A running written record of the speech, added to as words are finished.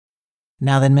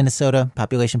Now then, Minnesota,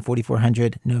 population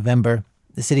 4,400, November.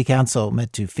 The city council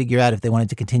met to figure out if they wanted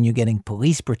to continue getting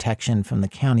police protection from the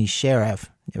county sheriff.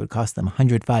 It would cost them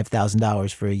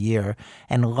 $105,000 for a year.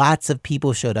 And lots of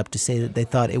people showed up to say that they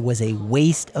thought it was a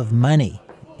waste of money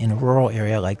in a rural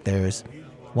area like theirs.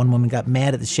 One woman got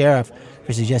mad at the sheriff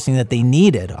for suggesting that they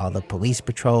needed all the police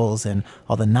patrols and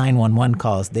all the 911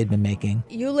 calls they'd been making.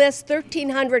 You list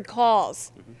 1,300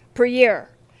 calls per year,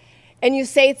 and you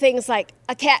say things like,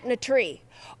 a cat in a tree.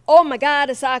 Oh, my God,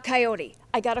 I saw a coyote.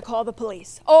 I got to call the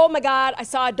police. Oh, my God, I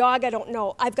saw a dog I don't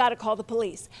know. I've got to call the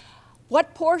police.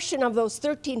 What portion of those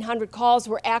 1,300 calls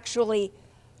were actually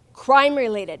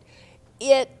crime-related?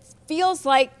 It feels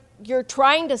like you're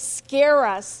trying to scare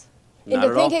us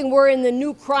into thinking we're in the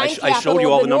new crime capital of the North. I showed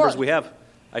you all the numbers we have.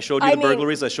 I showed you the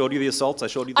burglaries. I showed you the assaults. I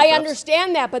showed you the thefts. I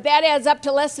understand that, but that adds up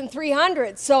to less than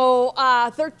 300. So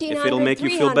 1,300, If it'll make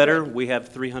 300. you feel better, we have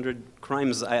 300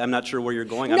 crimes. I'm not sure where you're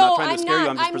going. I'm not trying to scare you.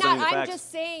 I'm just presenting the facts. I'm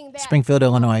just saying that. Springfield,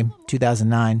 Illinois,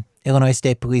 2009. Illinois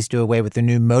State Police do away with their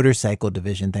new motorcycle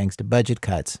division thanks to budget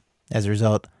cuts. As a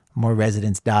result, more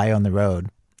residents die on the road.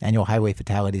 Annual highway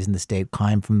fatalities in the state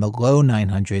climb from the low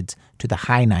 900s to the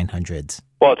high 900s.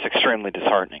 Well, it's extremely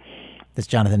disheartening. That's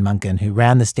Jonathan Munkin, who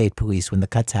ran the state police when the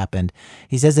cuts happened.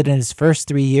 He says that in his first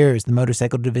 3 years, the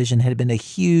motorcycle division had been a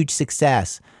huge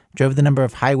success, drove the number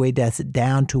of highway deaths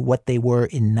down to what they were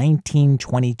in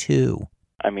 1922.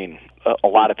 I mean, a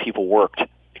lot of people worked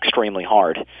extremely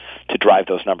hard to drive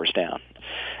those numbers down.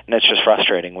 And it's just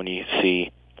frustrating when you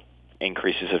see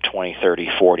increases of 20, 30,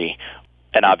 40.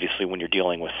 And obviously when you're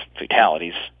dealing with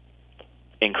fatalities,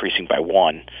 increasing by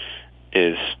one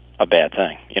is a bad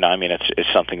thing. You know, I mean,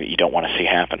 it's something that you don't want to see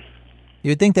happen.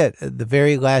 You would think that the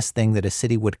very last thing that a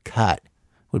city would cut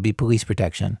would be police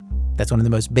protection. That's one of the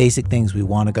most basic things we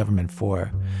want a government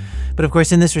for. But of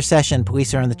course, in this recession,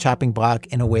 police are on the chopping block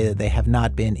in a way that they have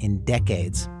not been in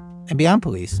decades. And beyond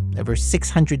police, over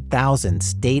 600,000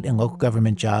 state and local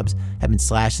government jobs have been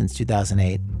slashed since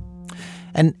 2008.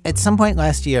 And at some point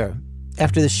last year,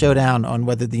 after the showdown on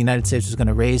whether the United States was going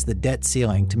to raise the debt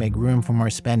ceiling to make room for more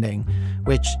spending,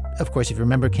 which, of course, if you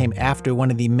remember, came after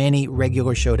one of the many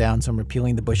regular showdowns on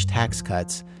repealing the Bush tax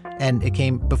cuts, and it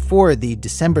came before the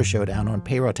December showdown on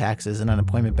payroll taxes and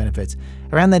unemployment benefits.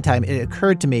 Around that time, it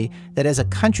occurred to me that as a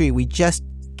country, we just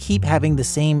keep having the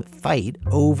same fight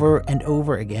over and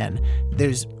over again.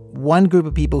 There's one group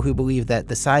of people who believe that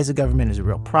the size of government is a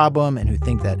real problem and who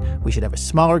think that we should have a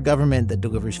smaller government that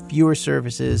delivers fewer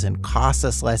services and costs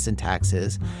us less in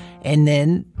taxes. And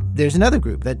then there's another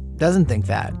group that doesn't think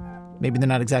that. Maybe they're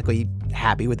not exactly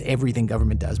happy with everything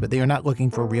government does, but they are not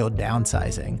looking for real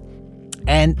downsizing.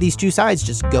 And these two sides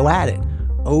just go at it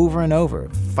over and over,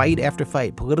 fight after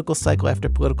fight, political cycle after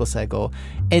political cycle.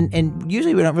 And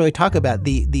usually we don't really talk about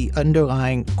the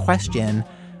underlying question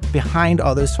behind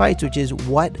all those fights, which is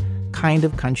what kind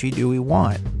of country do we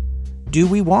want? Do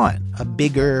we want a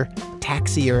bigger,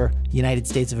 taxier United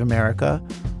States of America,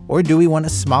 or do we want a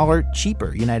smaller,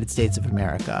 cheaper United States of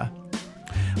America?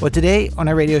 Well, today on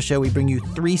our radio show, we bring you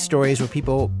 3 stories where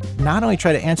people not only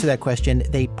try to answer that question,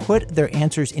 they put their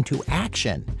answers into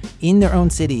action in their own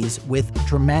cities with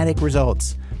dramatic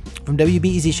results. From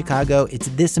WBEZ Chicago, it's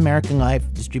This American Life,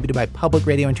 distributed by Public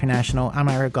Radio International. I'm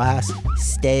Ira Glass.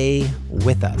 Stay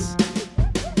with us.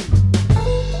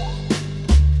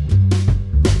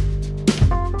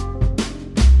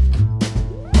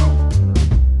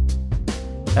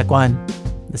 Act 1,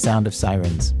 the sound of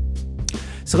sirens.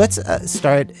 So let's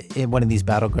start in one of these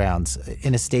battlegrounds,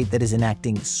 in a state that is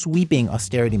enacting sweeping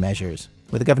austerity measures,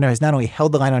 where the governor has not only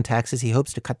held the line on taxes, he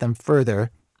hopes to cut them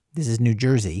further. This is New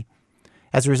Jersey.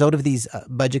 As a result of these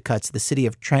budget cuts, the city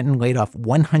of Trenton laid off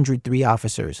 103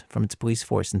 officers from its police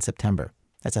force in September.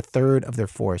 That's a third of their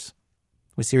force,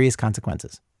 with serious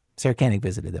consequences. Sarah Koenig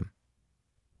visited them.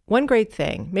 One great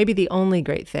thing, maybe the only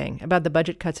great thing, about the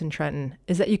budget cuts in Trenton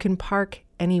is that you can park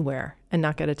anywhere and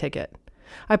not get a ticket.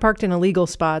 I parked in illegal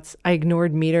spots, I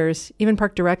ignored meters, even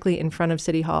parked directly in front of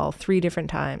City Hall 3 different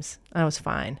times. I was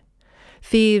fine.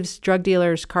 Thieves, drug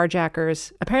dealers,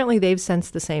 carjackers, apparently they've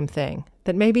sensed the same thing,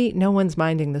 that maybe no one's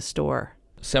minding the store.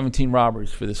 17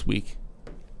 robberies for this week.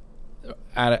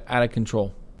 Out of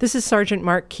control. This is Sergeant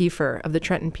Mark Kiefer of the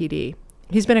Trenton PD.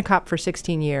 He's been a cop for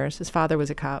 16 years. His father was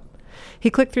a cop. He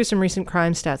clicked through some recent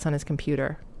crime stats on his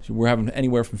computer. So we're having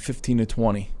anywhere from 15 to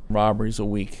 20 robberies a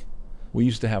week. We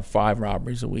used to have 5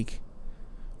 robberies a week.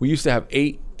 We used to have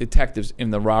 8 detectives in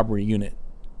the robbery unit.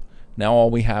 Now all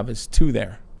we have is 2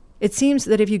 there. It seems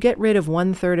that if you get rid of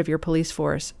 1/3 of your police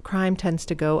force, crime tends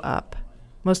to go up.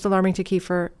 Most alarming to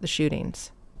Kiefer, the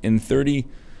shootings. In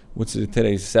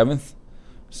today's 7th,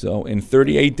 So in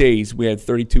 38 days, we had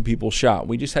 32 people shot.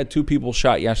 We just had 2 people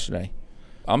shot yesterday.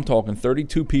 I'm talking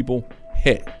 32 people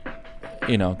hit.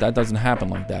 You know, that doesn't happen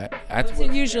like that. What's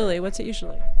it usually?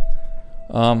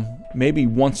 Maybe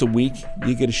once a week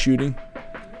you get a shooting.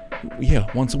 Yeah,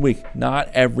 once a week, not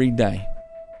every day.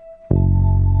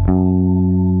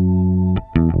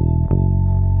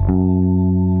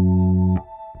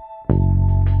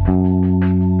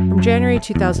 From January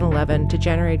 2011 to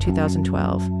January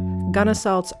 2012, gun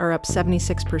assaults are up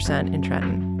 76% in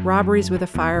Trenton. Robberies with a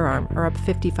firearm are up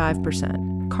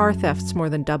 55%. Car thefts more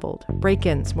than doubled.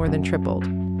 Break-ins more than tripled.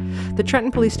 The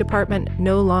Trenton Police Department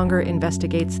no longer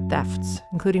investigates thefts,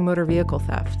 including motor vehicle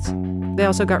thefts. They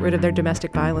also got rid of their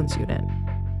domestic violence unit.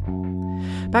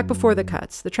 Back before the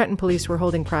cuts, the Trenton police were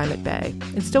holding crime at bay.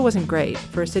 It still wasn't great.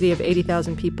 For a city of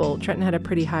 80,000 people, Trenton had a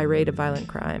pretty high rate of violent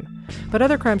crime. But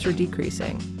other crimes were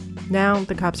decreasing. Now,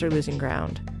 the cops are losing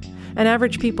ground. And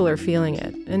average people are feeling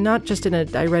it, and not just in a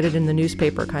I read it in the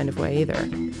newspaper kind of way either.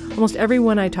 Almost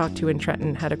everyone I talked to in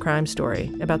Trenton had a crime story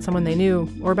about someone they knew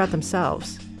or about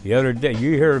themselves. The other day,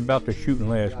 you heard about the shooting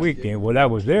last week, Dan. Well, I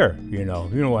was there, you know.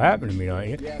 You know what happened to me, don't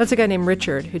you? That's a guy named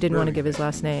Richard who didn't want to give his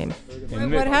last name.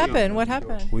 What happened? What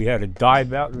happened? We had a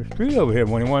dive out in the street over here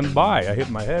when he went by. I hit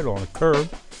my head on a curb.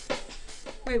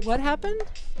 Wait, what happened?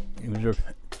 It was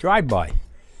a drive-by.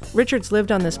 Richard's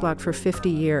lived on this block for 50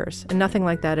 years, and nothing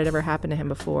like that had ever happened to him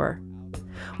before.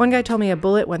 One guy told me a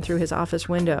bullet went through his office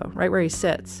window, right where he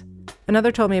sits.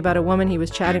 Another told me about a woman he was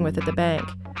chatting with at the bank,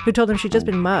 who told him she'd just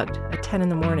been mugged at 10 in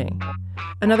the morning.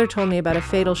 Another told me about a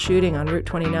fatal shooting on Route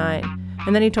 29,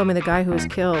 and then he told me the guy who was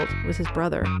killed was his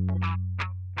brother.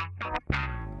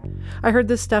 I heard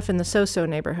this stuff in the so-so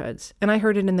neighborhoods, and I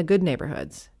heard it in the good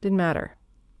neighborhoods. Didn't matter.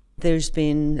 There's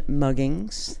been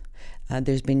muggings.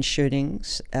 There's been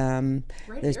shootings.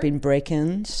 There's been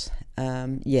break-ins.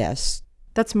 Yes.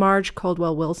 That's Marge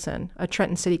Caldwell Wilson, a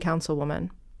Trenton City Councilwoman.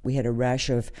 We had a rash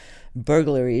of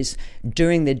burglaries.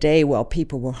 During the day while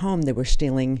people were home, they were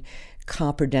stealing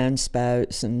copper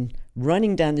downspouts and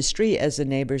running down the street as the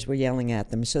neighbors were yelling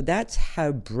at them. So that's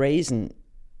how brazen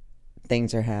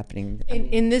things are happening.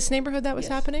 In this neighborhood that was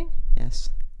happening? Yes.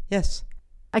 Yes.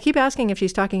 I keep asking if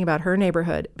she's talking about her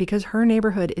neighborhood because her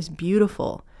neighborhood is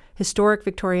beautiful. Historic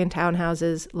Victorian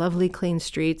townhouses, lovely clean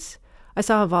streets. I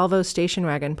saw a Volvo station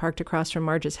wagon parked across from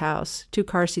Marge's house, 2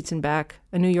 car seats in back,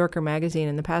 a New Yorker magazine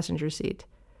in the passenger seat.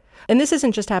 And this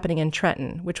isn't just happening in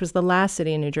Trenton, which was the last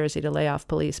city in New Jersey to lay off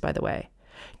police, by the way.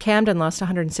 Camden lost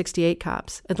 168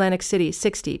 cops, Atlantic City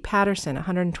 60, Patterson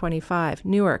 125,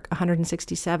 Newark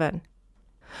 167.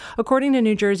 According to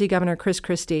New Jersey Governor Chris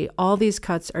Christie, all these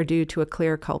cuts are due to a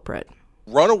clear culprit.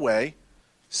 Runaway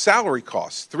salary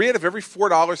costs. 3 out of every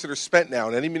 $4 that are spent now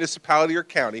in any municipality or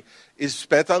county is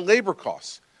spent on labor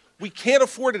costs. We can't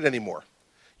afford it anymore.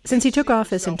 Since he took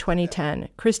office in 2010,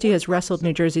 Christie has wrestled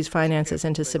New Jersey's finances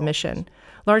into submission,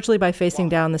 largely by facing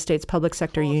down the state's public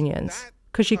sector unions.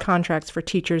 Cushy contracts for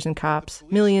teachers and cops,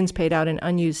 millions paid out in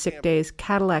unused sick days,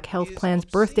 Cadillac health plans,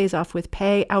 birthdays off with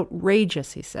pay,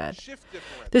 outrageous, he said.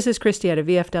 This is Christie at a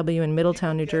VFW in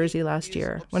Middletown, New Jersey last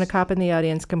year, when a cop in the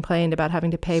audience complained about having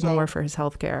to pay more for his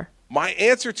health care. My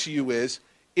answer to you is,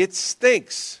 it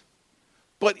stinks,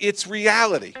 but it's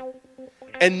reality.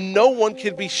 And no one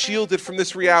can be shielded from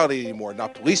this reality anymore.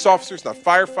 Not police officers, not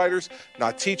firefighters,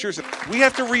 not teachers. We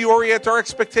have to reorient our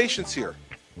expectations here.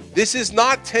 This is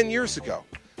not 10 years ago.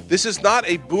 This is not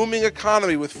a booming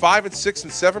economy with 5 and 6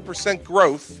 and 7%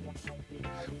 growth.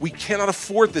 We cannot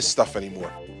afford this stuff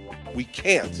anymore. We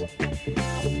can't.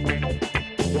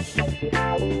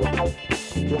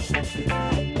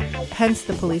 Hence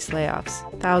the police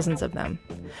layoffs, thousands of them.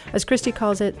 As Christie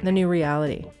calls it, the new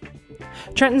reality.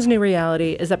 Trenton's new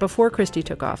reality is that before Christie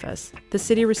took office, the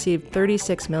city received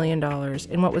 $36 million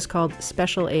in what was called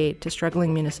special aid to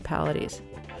struggling municipalities.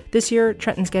 This year,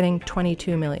 Trenton's getting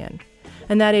 $22 million,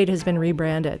 and that aid has been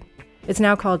rebranded. It's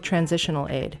now called transitional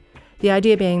aid, the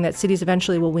idea being that cities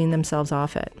eventually will wean themselves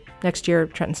off it. Next year,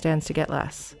 Trenton stands to get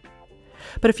less.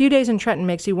 But a few days in Trenton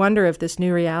makes you wonder if this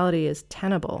new reality is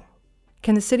tenable.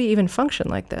 Can the city even function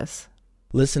like this?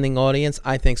 Listening audience,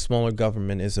 I think smaller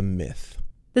government is a myth.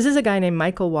 This is a guy named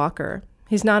Michael Walker.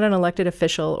 He's not an elected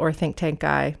official or think tank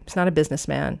guy. He's not a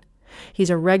businessman. He's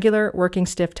a regular working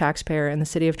stiff taxpayer in the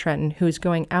city of Trenton who is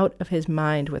going out of his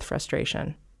mind with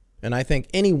frustration. And I think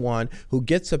anyone who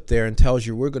gets up there and tells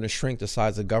you we're going to shrink the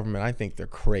size of government, I think they're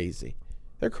crazy.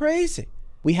 They're crazy.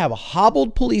 We have a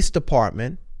hobbled police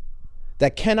department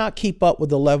that cannot keep up with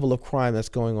the level of crime that's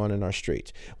going on in our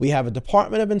streets. We have a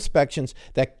Department of Inspections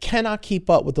that cannot keep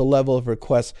up with the level of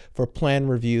requests for plan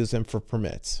reviews and for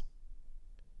permits.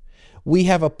 We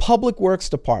have a public works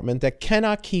department that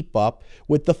cannot keep up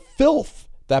with the filth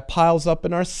that piles up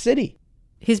in our city.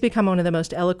 He's become one of the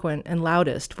most eloquent and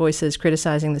loudest voices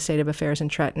criticizing the state of affairs in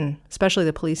Trenton, especially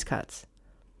the police cuts.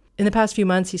 In the past few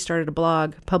months, he started a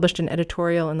blog, published an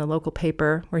editorial in the local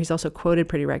paper, where he's also quoted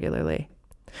pretty regularly.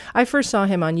 I first saw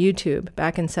him on YouTube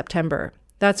back in September.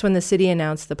 That's when the city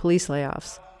announced the police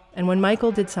layoffs, and when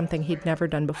Michael did something he'd never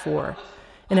done before.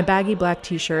 In a baggy black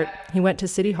t-shirt, he went to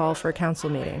City Hall for a council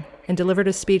meeting and delivered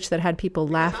a speech that had people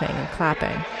laughing and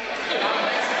clapping.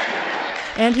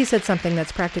 And he said something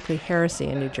that's practically heresy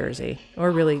in New Jersey,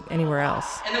 or really anywhere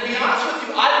else. And to be honest with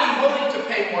you, I'd be willing to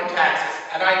pay more taxes,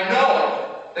 and I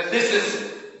know that this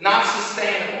is not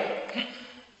sustainable.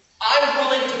 I'm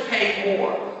willing to pay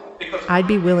more because I'd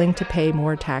be willing to pay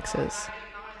more taxes.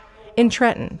 In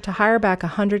Trenton, to hire back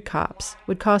 100 cops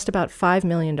would cost about $5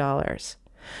 million.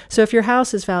 So if your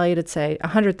house is valued at, say,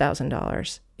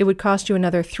 $100,000, it would cost you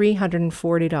another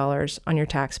 $340 on your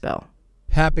tax bill.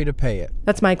 Happy to pay it.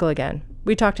 That's Michael again.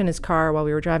 We talked in his car while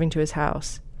we were driving to his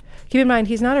house. Keep in mind,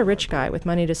 he's not a rich guy with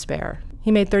money to spare.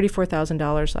 He made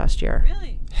 $34,000 last year.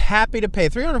 Really? Happy to pay.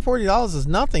 $340 is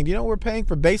nothing. Do you know what we're paying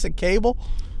for basic cable?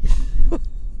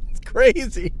 It's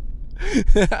crazy.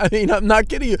 I mean, I'm not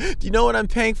kidding you. Do you know what I'm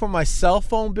paying for my cell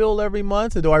phone bill every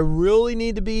month? Or do I really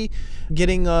need to be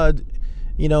getting,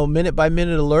 minute by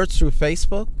minute alerts through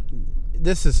Facebook?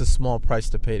 This is a small price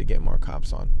to pay to get more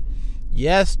cops on.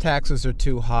 Yes, taxes are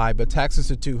too high, but taxes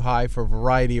are too high for a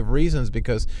variety of reasons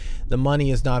because the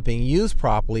money is not being used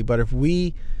properly. But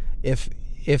if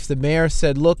the mayor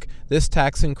said, look, this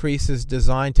tax increase is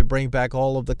designed to bring back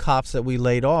all of the cops that we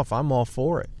laid off, I'm all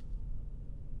for it.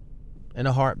 In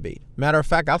a heartbeat. Matter of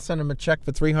fact, I'll send him a check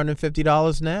for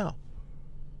 $350 now.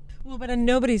 Well, but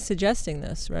nobody's suggesting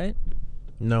this, right?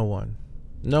 No one.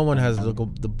 No one has the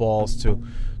balls to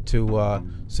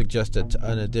suggest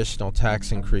an additional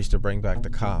tax increase to bring back the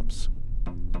cops.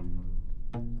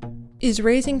 Is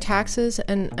raising taxes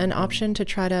an option to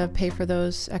try to pay for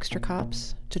those extra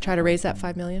cops? To try to raise that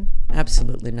 $5 million?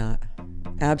 Absolutely not.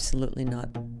 Absolutely not.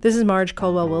 This is Marge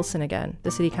Colwell-Wilson again,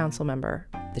 the city council member.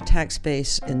 The tax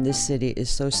base in this city is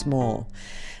so small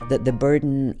that the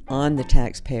burden on the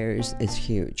taxpayers is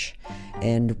huge.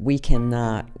 And we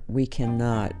cannot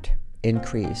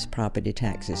increase property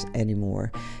taxes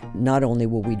anymore. Not only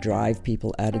will we drive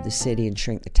people out of the city and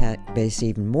shrink the tax base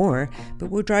even more, but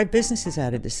we'll drive businesses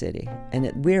out of the city.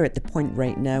 And we're at the point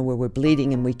right now where we're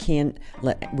bleeding and we can't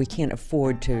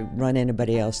afford to run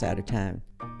anybody else out of town.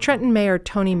 Trenton Mayor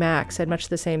Tony Mack said much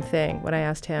the same thing when I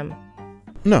asked him.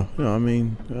 No, I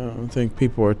mean, I think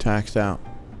people are taxed out.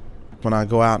 When I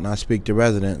go out and I speak to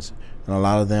residents, and a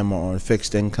lot of them are on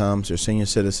fixed incomes or senior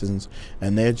citizens,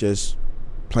 and they're just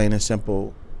plain and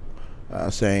simple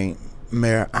saying,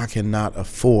 Mayor, I cannot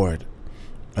afford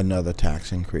another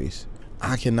tax increase.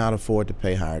 I cannot afford to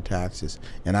pay higher taxes,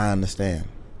 and I understand.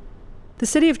 The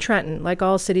city of Trenton, like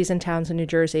all cities and towns in New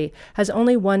Jersey, has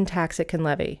only one tax it can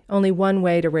levy, only one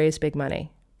way to raise big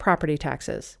money: property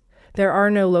taxes. There are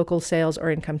no local sales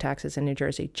or income taxes in New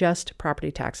Jersey, just property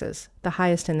taxes, the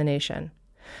highest in the nation.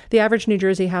 The average New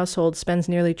Jersey household spends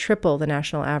nearly triple the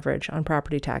national average on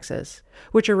property taxes,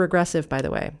 which are regressive, by the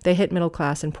way. They hit middle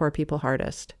class and poor people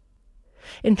hardest.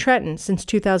 In Trenton, since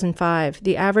 2005,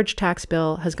 the average tax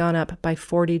bill has gone up by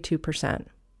 42%.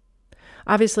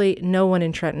 Obviously, no one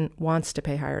in Trenton wants to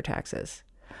pay higher taxes.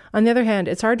 On the other hand,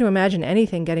 it's hard to imagine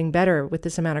anything getting better with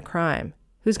this amount of crime.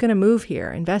 Who's going to move here,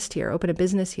 invest here, open a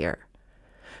business here?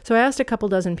 So I asked a couple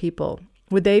dozen people,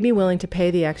 would they be willing to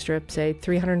pay the extra, say,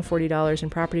 $340 in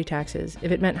property taxes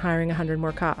if it meant hiring 100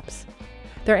 more cops?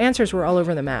 Their answers were all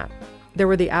over the map. There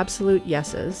were the absolute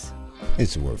yeses.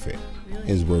 It's worth it.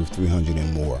 It's worth $300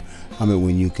 and more. I mean,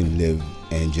 when you can live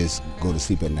and just go to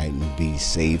sleep at night and be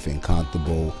safe and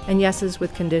comfortable. And yeses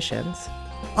with conditions.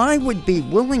 I would be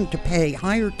willing to pay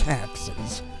higher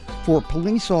taxes for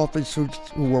police officers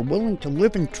who are willing to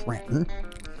live in Trenton,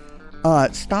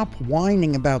 stop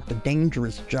whining about the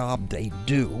dangerous job they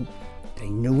do. They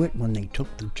knew it when they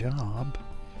took the job.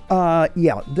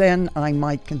 Then I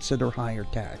might consider higher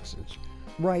taxes.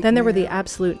 Right. Then there were the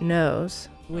absolute no's.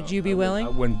 Would you be willing? I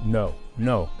wouldn't.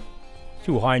 No.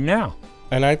 Too high now.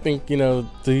 And I think,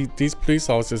 these police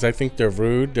officers, I think they're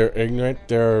rude, they're ignorant,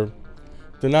 they're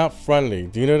not friendly.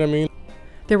 Do you know what I mean?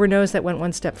 There were no's that went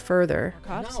one step further.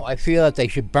 No, I feel that they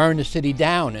should burn the city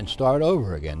down and start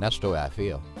over again. That's the way I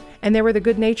feel. And there were the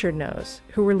good-natured no's,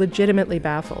 who were legitimately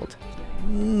baffled.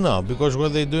 No, because what are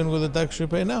they doing with the tax you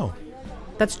pay now?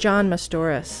 That's John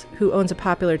Mastoris, who owns a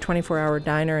popular 24-hour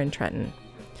diner in Trenton.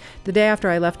 The day after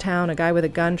I left town, a guy with a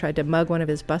gun tried to mug one of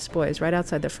his busboys right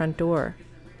outside the front door.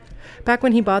 Back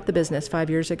when he bought the business 5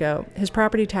 years ago, his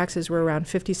property taxes were around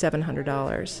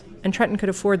 $5,700, and Trenton could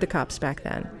afford the cops back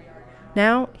then.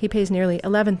 Now, he pays nearly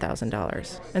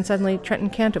 $11,000, and suddenly Trenton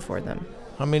can't afford them.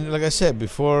 I mean, like I said,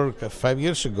 before 5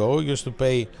 years ago, you used to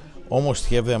pay almost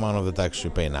half the amount of the tax you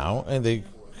pay now, and they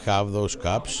have those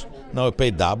cops. Now they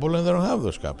pay double, and they don't have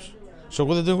those cops. So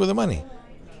what are they doing with the money?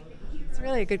 It's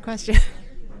really a good question.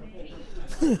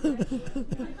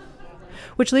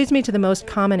 Which leads me to the most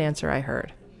common answer I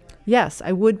heard. Yes,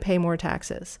 I would pay more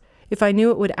taxes if I knew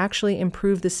it would actually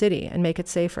improve the city and make it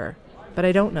safer. But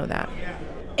I don't know that.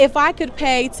 If I could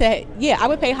pay I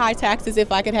would pay high taxes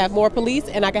if I could have more police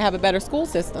and I could have a better school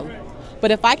system. But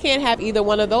if I can't have either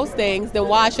one of those things, then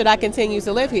why should I continue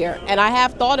to live here? And I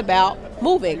have thought about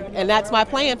moving, and that's my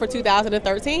plan for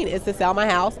 2013, is to sell my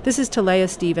house. This is Talea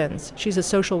Stevens. She's a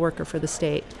social worker for the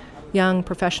state. Young,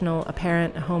 professional, a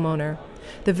parent, a homeowner.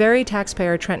 The very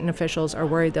taxpayer Trenton officials are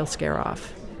worried they'll scare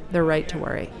off. They're right to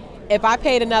worry. If I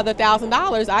paid another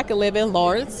 $1,000, I could live in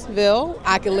Lawrenceville,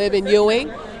 I could live in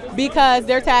Ewing, because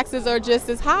their taxes are just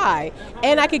as high,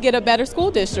 and I could get a better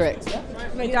school district.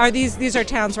 Are these are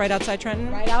towns right outside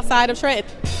Trenton? Right outside of Trenton.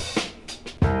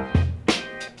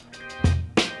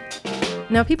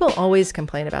 Now, people always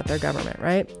complain about their government,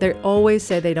 right? They always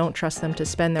say they don't trust them to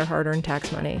spend their hard-earned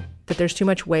tax money, that there's too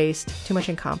much waste, too much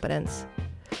incompetence.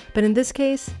 But in this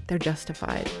case, they're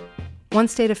justified. One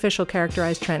state official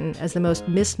characterized Trenton as the most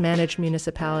mismanaged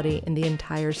municipality in the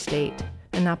entire state,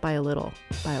 and not by a little,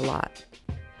 by a lot.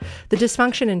 The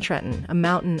dysfunction in Trenton, a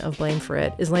mountain of blame for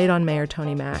it, is laid on Mayor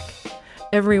Tony Mack.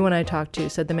 Everyone I talked to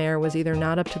said the mayor was either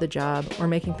not up to the job or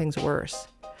making things worse,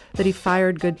 that he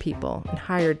fired good people and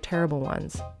hired terrible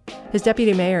ones. His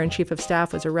deputy mayor and chief of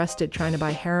staff was arrested trying to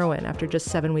buy heroin after just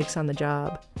 7 weeks on the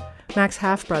job. Mack's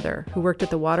half-brother, who worked at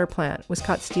the water plant, was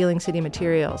caught stealing city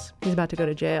materials. He's about to go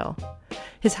to jail.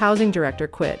 His housing director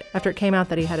quit after it came out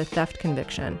that he had a theft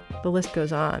conviction. The list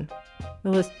goes on.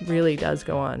 The list really does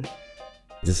go on.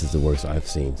 This is the worst I've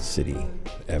seen city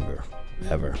ever.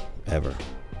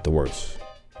 The worst.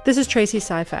 This is Tracy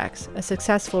Syfax, a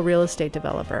successful real estate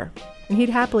developer, and he'd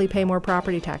happily pay more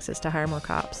property taxes to hire more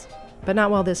cops, but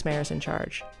not while this mayor's in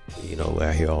charge. You know,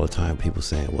 I hear all the time people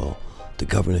saying, well, the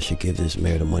governor should give this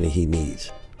mayor the money he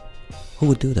needs. Who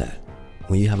would do that?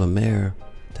 When you have a mayor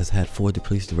that's had 4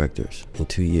 police directors in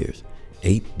 2 years,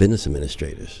 8 business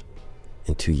administrators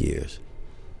in 2 years,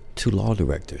 2 law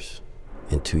directors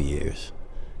in 2 years.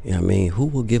 You know what I mean? Who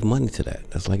will give money to that?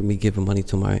 That's like me giving money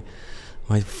to my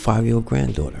 5-year-old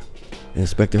granddaughter and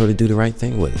expecting her to do the right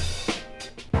thing with it.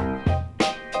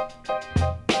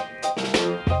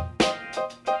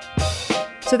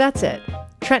 So that's it.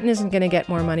 Trenton isn't going to get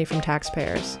more money from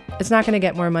taxpayers. It's not going to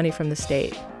get more money from the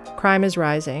state. Crime is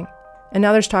rising, and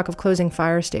now there's talk of closing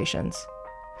fire stations.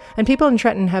 And people in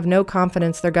Trenton have no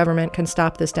confidence their government can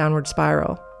stop this downward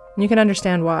spiral. And you can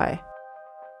understand why.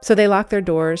 So they lock their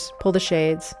doors, pull the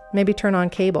shades, maybe turn on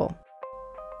cable,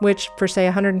 which, for say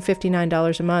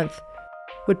 $159 a month,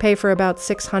 would pay for about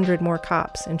 600 more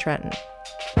cops in Trenton.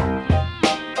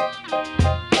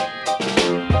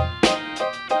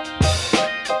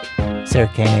 Sarah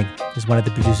Koenig is one of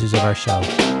the producers of our show.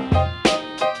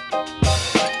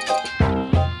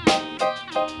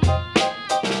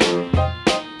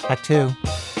 Act 2,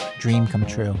 dream come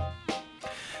true.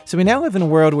 So we now live in a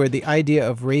world where the idea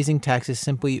of raising taxes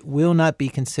simply will not be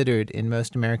considered in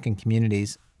most American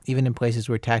communities, even in places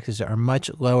where taxes are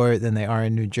much lower than they are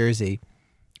in New Jersey.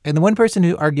 And the one person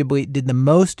who arguably did the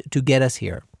most to get us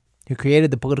here, who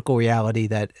created the political reality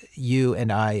that you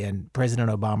and I and President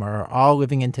Obama are all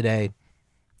living in today,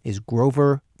 is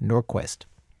Grover Norquist.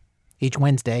 Each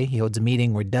Wednesday, he holds a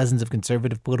meeting where dozens of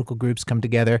conservative political groups come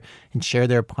together and share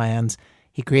their plans.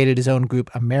 He created his own group,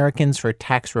 Americans for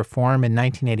Tax Reform, in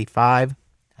 1985.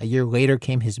 A year later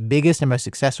came his biggest and most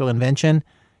successful invention.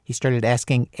 He started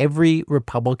asking every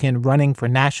Republican running for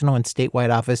national and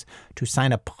statewide office to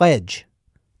sign a pledge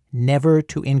never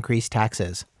to increase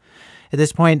taxes. At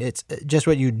this point, it's just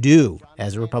what you do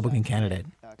as a Republican candidate.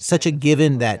 Such a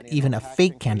given that even a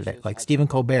fake candidate like Stephen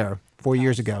Colbert, 4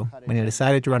 years ago, when he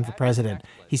decided to run for president,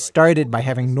 he started by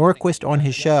having Norquist on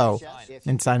his show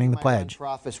and signing the pledge.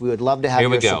 We would love to have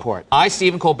your support. I,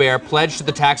 Stephen Colbert, pledge to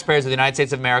the taxpayers of the United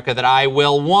States of America that I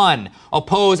will, 1,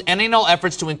 oppose any and all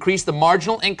efforts to increase the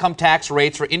marginal income tax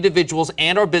rates for individuals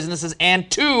and or businesses, and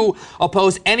 2,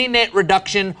 oppose any net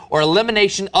reduction or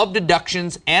elimination of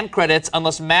deductions and credits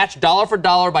unless matched dollar for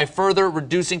dollar by further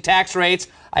reducing tax rates.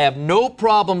 I have no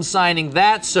problem signing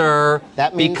that, sir,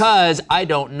 because I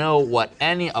don't know what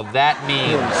any of that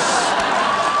means.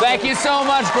 Thank you so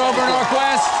much, Grover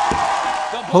Norquist.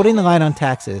 Holding the line on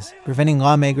taxes, preventing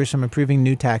lawmakers from approving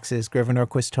new taxes, Grover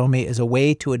Norquist told me, is a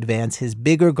way to advance his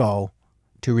bigger goal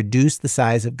to reduce the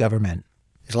size of government.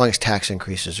 As long as tax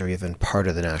increases are even part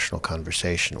of the national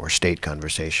conversation or state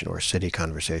conversation or city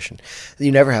conversation,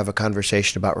 you never have a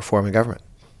conversation about reforming government.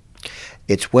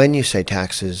 It's when you say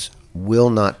taxes will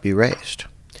not be raised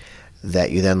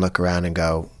that you then look around and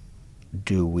go,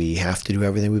 do we have to do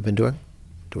everything we've been doing?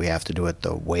 Do we have to do it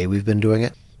the way we've been doing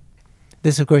it?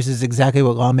 This, of course, is exactly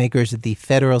what lawmakers at the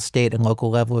federal, state, and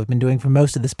local level have been doing for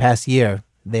most of this past year.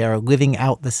 They are living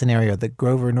out the scenario that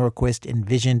Grover Norquist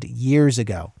envisioned years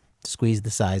ago to squeeze the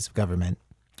size of government.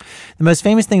 The most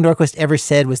famous thing Norquist ever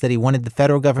said was that he wanted the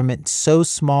federal government so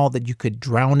small that you could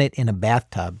drown it in a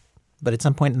bathtub. But at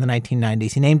some point in the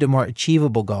 1990s, he named a more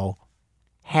achievable goal,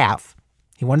 half.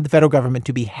 He wanted the federal government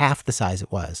to be half the size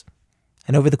it was.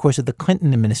 And over the course of the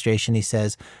Clinton administration, he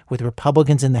says, with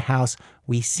Republicans in the House,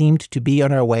 we seemed to be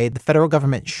on our way. The federal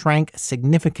government shrank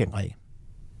significantly.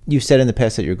 You've said in the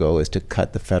past that your goal is to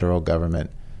cut the federal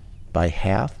government by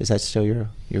half. Is that still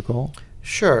your goal?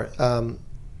 Sure.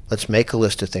 Let's make a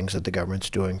list of things that the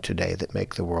government's doing today that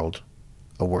make the world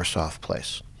a worse off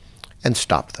place and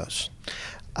stop those,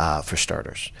 for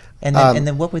starters. And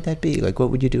then what would that be? Like,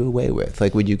 what would you do away with?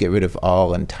 Like, would you get rid of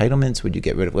all entitlements? Would you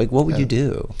get rid of, what would you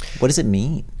do? What does it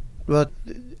mean? Well,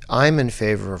 I'm in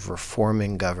favor of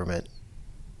reforming government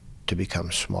to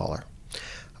become smaller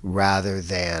rather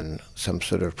than some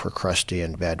sort of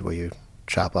Procrustean bed where you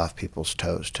chop off people's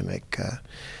toes to make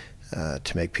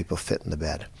people fit in the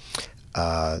bed.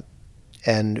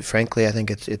 And frankly, I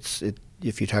think it's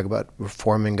if you talk about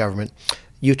reforming government,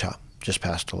 Utah just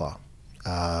passed a law.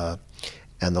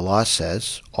 And the law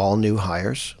says all new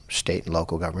hires, state and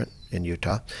local government in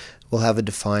Utah, will have a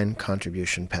defined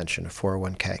contribution pension, a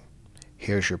 401k.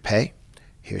 Here's your pay.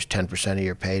 Here's 10% of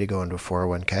your pay to go into a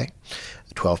 401k,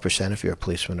 12% if you're a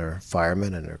policeman or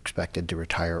fireman and are expected to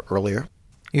retire earlier.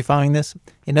 You following this?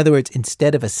 In other words,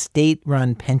 instead of a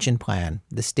state-run pension plan,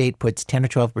 the state puts 10 or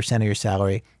 12% of your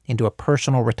salary into a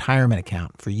personal retirement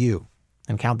account for you,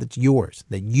 an account that's yours,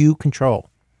 that you control,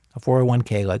 a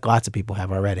 401k like lots of people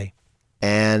have already.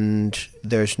 And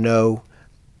there's no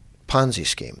Ponzi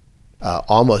scheme.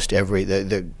 Almost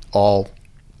all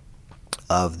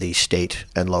of the state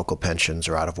and local pensions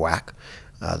are out of whack.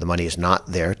 The money is not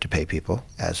there to pay people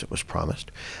as it was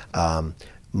promised.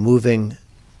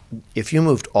 If you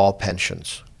moved all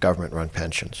pensions, government-run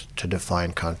pensions, to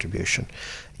defined contribution,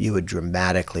 you would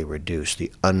dramatically reduce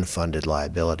the unfunded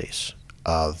liabilities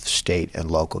of state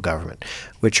and local government,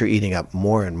 which are eating up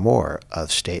more and more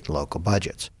of state and local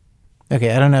budgets.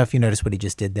 Okay, I don't know if you noticed what he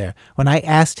just did there. When I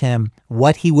asked him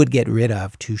what he would get rid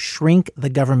of to shrink the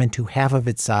government to half of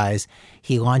its size,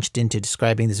 he launched into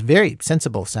describing this very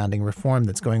sensible-sounding reform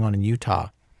that's going on in Utah.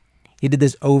 He did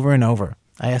this over and over.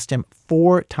 I asked him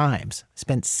 4 times,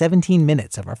 spent 17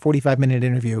 minutes of our 45-minute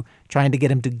interview trying to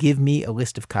get him to give me a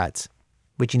list of cuts,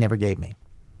 which he never gave me.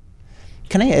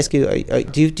 Can I ask you,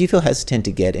 do you feel hesitant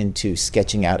to get into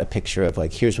sketching out a picture of,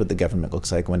 like, here's what the government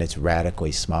looks like when it's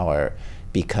radically smaller,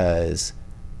 because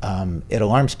it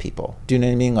alarms people? Do you know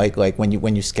what I mean? Like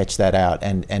when you sketch that out,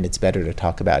 and it's better to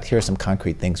talk about, here are some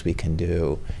concrete things we can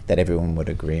do that everyone would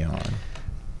agree on.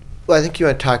 Well, I think you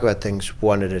want to talk about things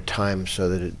one at a time so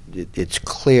that it's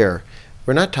clear.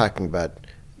 We're not talking about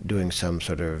doing some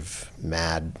sort of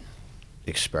mad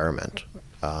experiment.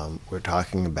 We're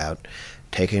talking about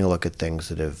taking a look at things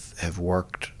that have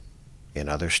worked in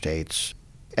other states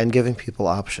and giving people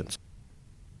options.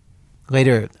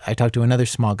 Later, I talked to another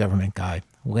small government guy,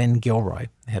 Len Gilroy,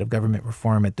 head of government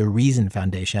reform at the Reason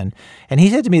Foundation, and he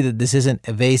said to me that this isn't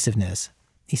evasiveness.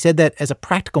 He said that as a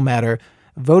practical matter,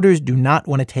 voters do not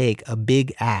want to take a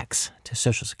big axe to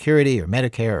Social Security or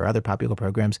Medicare or other popular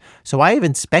programs, so I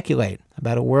even speculate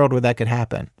about a world where that could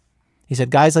happen. He said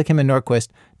guys like him and Norquist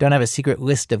don't have a secret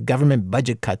list of government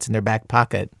budget cuts in their back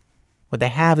pocket. What they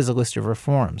have is a list of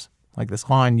reforms, like this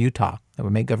law in Utah that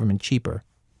would make government cheaper.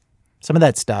 Some of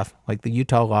that stuff, like the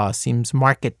Utah law, seems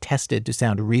market-tested to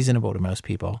sound reasonable to most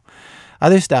people.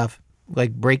 Other stuff,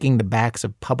 like breaking the backs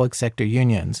of public sector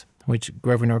unions, which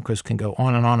Grover Norquist can go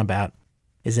on and on about,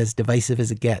 is as divisive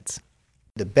as it gets.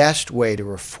 The best way to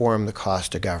reform the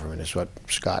cost of government is what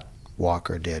Scott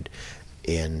Walker did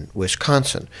in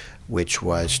Wisconsin, which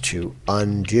was to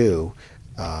undo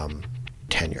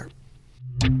tenure.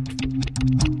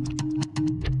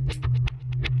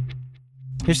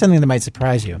 Here's something that might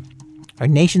surprise you. Our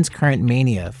nation's current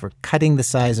mania for cutting the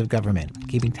size of government,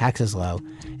 keeping taxes low,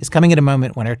 is coming at a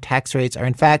moment when our tax rates are,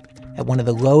 in fact, at one of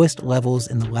the lowest levels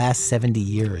in the last 70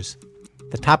 years.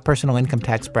 The top personal income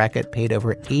tax bracket paid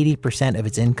over 80% of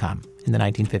its income in the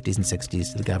 1950s and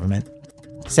 60s to the government.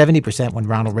 70% when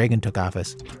Ronald Reagan took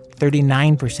office,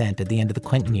 39% at the end of the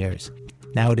Clinton years.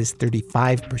 Now it is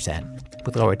 35%,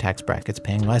 with lower tax brackets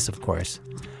paying less, of course.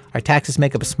 Our taxes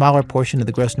make up a smaller portion of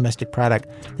the gross domestic product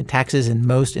than taxes in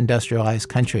most industrialized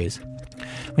countries.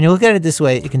 When you look at it this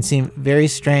way, it can seem very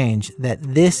strange that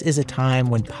this is a time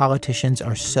when politicians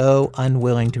are so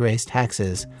unwilling to raise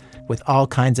taxes, with all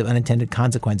kinds of unintended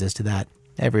consequences to that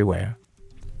everywhere.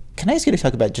 Can I ask you to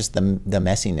talk about just the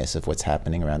messiness of what's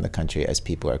happening around the country as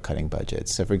people are cutting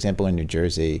budgets? So, for example, in New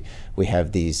Jersey, we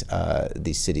have these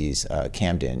cities,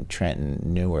 Camden, Trenton,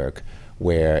 Newark,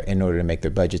 where in order to make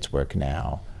their budgets work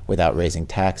now without raising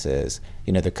taxes,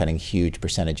 they're cutting huge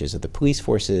percentages of the police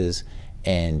forces,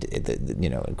 and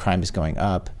crime is going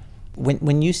up.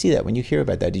 When you see that, when you hear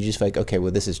about that, do you just like, okay,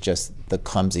 well, this is just the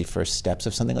clumsy first steps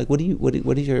of something? Like, what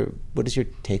is your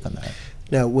take on that?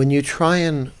 Now, when you try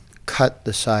and cut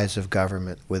the size of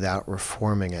government without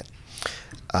reforming it,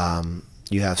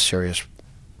 you have serious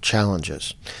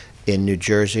challenges. In New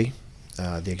Jersey,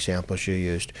 the examples you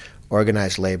used,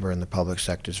 organized labor in the public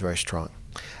sector is very strong.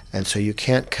 And so you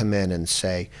can't come in and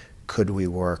say, could we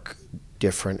work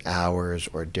different hours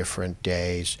or different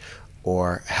days,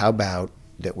 or how about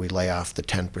that we lay off the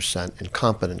 10%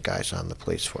 incompetent guys on the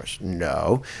police force?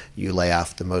 No, you lay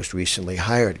off the most recently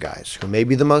hired guys, who may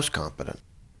be the most competent.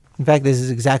 In fact, this is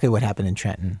exactly what happened in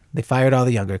Trenton. They fired all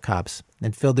the younger cops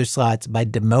and filled their slots by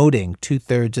demoting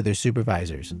 2/3 of their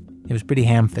supervisors. It was pretty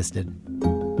ham-fisted.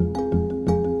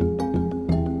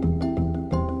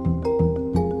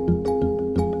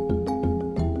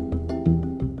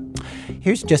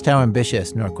 Here's just how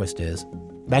ambitious Norquist is.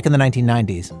 Back in the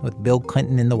 1990s, with Bill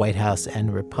Clinton in the White House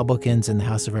and Republicans in the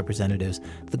House of Representatives,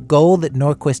 the goal that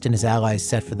Norquist and his allies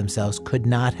set for themselves could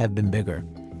not have been bigger: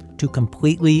 to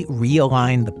completely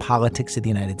realign the politics of the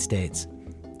United States,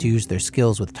 to use their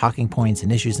skills with talking points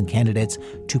and issues and candidates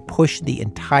to push the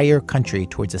entire country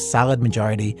towards a solid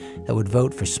majority that would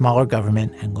vote for smaller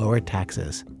government and lower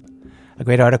taxes. A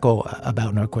great article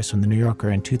about Norquist from The New Yorker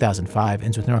in 2005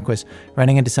 ends with Norquist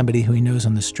running into somebody who he knows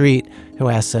on the street who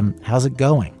asks him, "How's it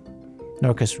going?"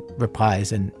 Norquist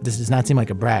replies, and this does not seem like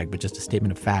a brag, but just a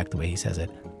statement of fact the way he says it,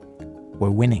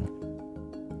 "We're winning."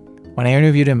 When I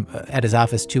interviewed him at his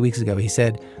office 2 weeks ago, he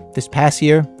said this past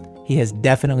year, he has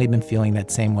definitely been feeling that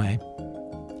same way.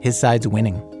 His side's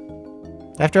winning.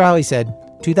 After all, he said,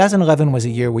 2011 was a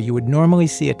year where you would normally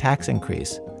see a tax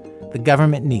increase. The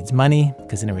government needs money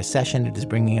because in a recession, it is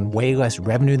bringing in way less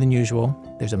revenue than usual.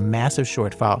 There's a massive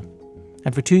shortfall.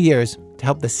 And for 2 years, to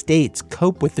help the states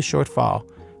cope with the shortfall,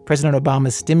 President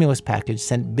Obama's stimulus package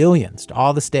sent billions to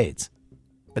all the states.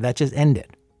 But that just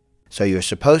ended. So you're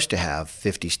supposed to have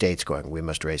 50 states going, we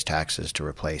must raise taxes to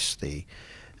replace the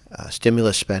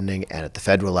stimulus spending, and at the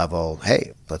federal level,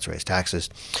 hey, let's raise taxes.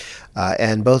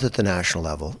 And both at the national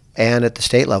level and at the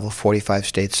state level, 45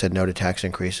 states said no to tax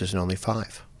increases and only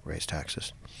 5 raised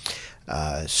taxes.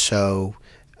 So,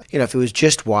 if it was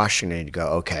just Washington, you'd go,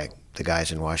 okay, the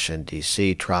guys in Washington,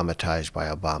 D.C., traumatized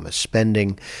by Obama's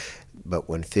spending. But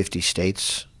when 50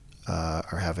 states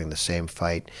are having the same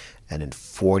fight, and in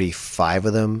 45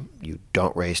 of them, you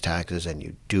don't raise taxes and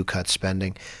you do cut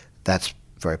spending, that's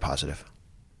very positive.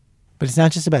 But it's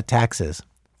not just about taxes.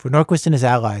 For Norquist and his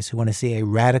allies who want to see a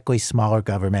radically smaller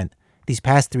government, these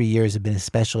past 3 years have been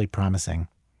especially promising.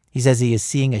 He says he is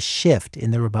seeing a shift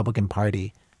in the Republican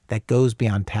Party that goes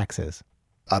beyond taxes.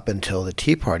 Up until the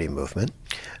Tea Party movement,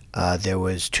 there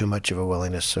was too much of a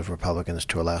willingness of Republicans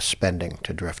to allow spending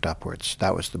to drift upwards.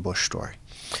 That was the Bush story.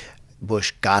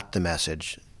 Bush got the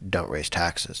message, don't raise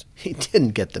taxes. He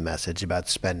didn't get the message about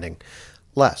spending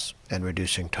less and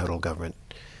reducing total government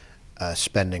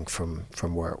spending from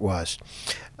where it was.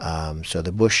 So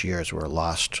the Bush years were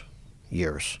lost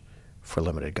years for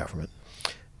limited government.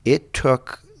 It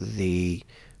took the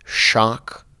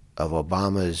shock of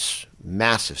Obama's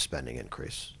massive spending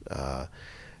increase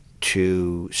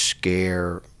to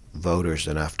scare voters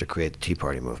enough to create the Tea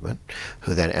Party movement,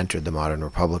 who then entered the modern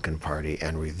Republican Party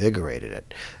and revigorated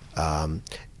it,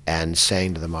 and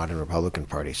saying to the modern Republican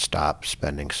Party, stop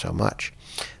spending so much.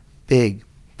 Big,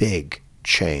 big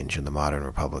change in the modern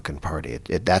Republican Party.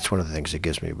 That's one of the things that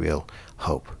gives me real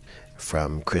hope.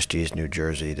 From Christie's, New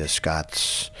Jersey, to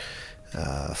Scott's,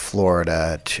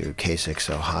 Florida, to Kasich,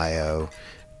 Ohio,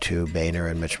 to Boehner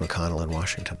and Mitch McConnell in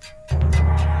Washington.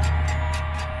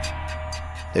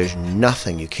 There's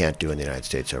nothing you can't do in the United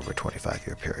States over a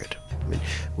 25-year period. I mean,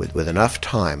 with enough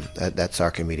time, that's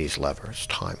Archimedes' lever, it's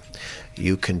time.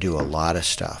 You can do a lot of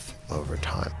stuff over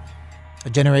time. A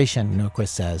generation, Norquist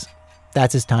says.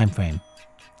 That's his time frame.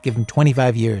 Give him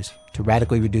 25 years to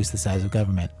radically reduce the size of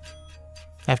government.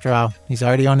 After all, he's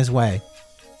already on his way.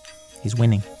 He's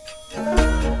winning.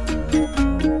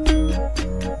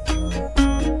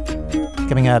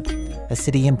 Coming up, a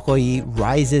city employee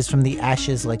rises from the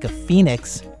ashes like a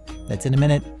phoenix. That's in a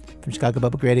minute from Chicago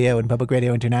Public Radio and Public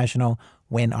Radio International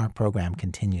when our program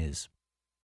continues.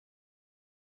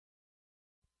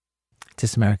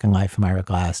 This American Life from Ira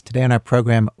Glass. Today on our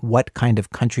program, what kind of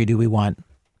country do we want?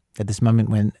 At this moment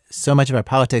when so much of our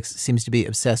politics seems to be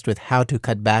obsessed with how to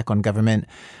cut back on government,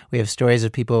 we have stories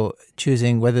of people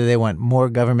choosing whether they want more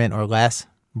government or less,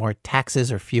 more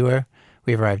taxes or fewer.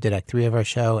 We've arrived at Act 3 of our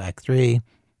show, Act 3.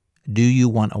 Do you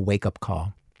want a wake-up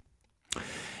call?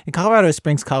 In Colorado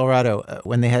Springs, Colorado,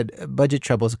 when they had budget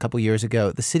troubles a couple years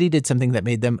ago, the city did something that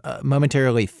made them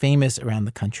momentarily famous around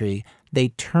the country. They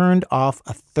turned off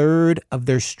a third of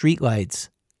their streetlights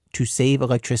to save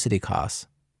electricity costs.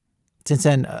 Since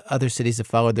then, other cities have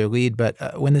followed their lead,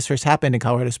 but when this first happened in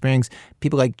Colorado Springs,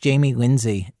 people like Jamie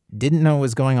Lindsay didn't know what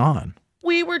was going on.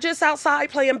 We were just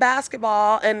outside playing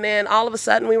basketball, and then all of a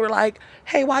sudden we were like,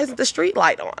 hey, why isn't the street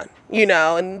light on?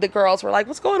 And the girls were like,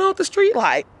 what's going on with the street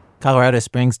light? Colorado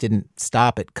Springs didn't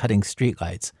stop at cutting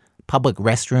streetlights. Public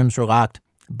restrooms were locked,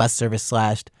 bus service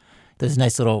slashed. Those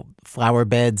nice little flower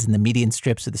beds in the median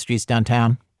strips of the streets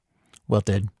downtown,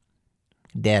 wilted,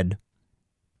 dead.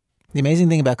 The amazing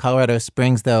thing about Colorado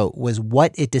Springs, though, was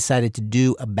what it decided to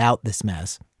do about this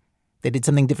mess. They did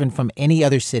something different from any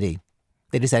other city.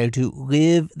 They decided to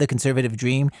live the conservative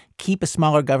dream, keep a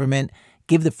smaller government,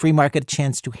 give the free market a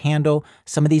chance to handle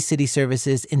some of these city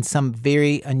services in some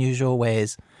very unusual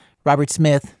ways. Robert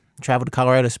Smith traveled to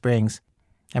Colorado Springs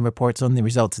and reports on the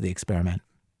results of the experiment.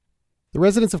 The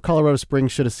residents of Colorado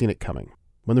Springs should have seen it coming.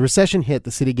 When the recession hit,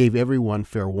 the city gave everyone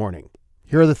fair warning.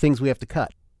 Here are the things we have to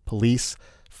cut. Police,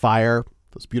 fire,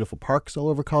 those beautiful parks all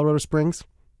over Colorado Springs.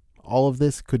 All of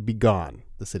this could be gone,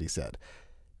 the city said,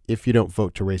 if you don't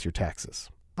vote to raise your taxes.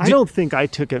 I don't think I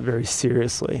took it very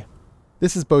seriously.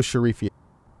 This is Bo Sharifi.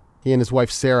 He and his wife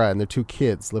Sarah and their 2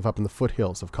 kids live up in the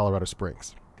foothills of Colorado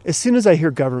Springs. As soon as I hear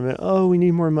government, we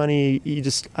need more money,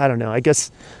 I don't know. I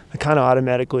guess I kind of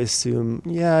automatically assume,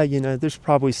 there's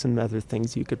probably some other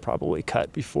things you could probably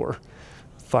cut before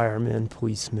firemen,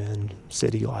 policemen,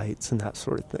 city lights, and that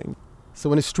sort of thing. So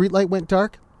when his streetlight went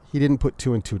dark, he didn't put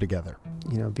 2 and 2 together.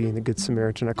 Being a good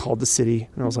Samaritan, I called the city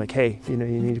and I was like, hey, you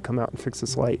need to come out and fix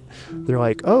this light. They're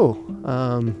like, you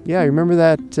remember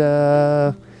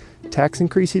that tax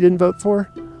increase you didn't vote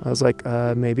for? I was like,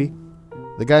 maybe.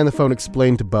 The guy on the phone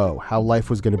explained to Bo how life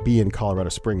was going to be in Colorado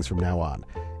Springs from now on.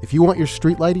 If you want your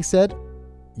streetlight, he said,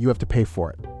 you have to pay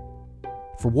for it.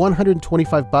 For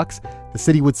 $125, the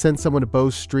city would send someone to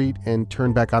Bo's street and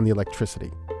turn back on the electricity.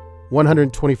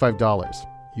 $125.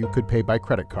 You could pay by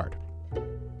credit card.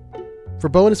 For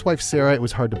Bo and his wife Sarah, it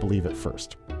was hard to believe at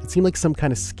first. It seemed like some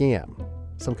kind of scam,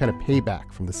 some kind of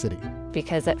payback from the city.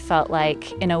 Because it felt like,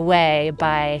 in a way,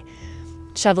 by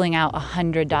shoveling out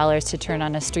 $100 to turn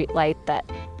on a street light that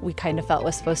we kind of felt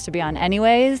was supposed to be on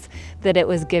anyways, that it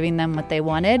was giving them what they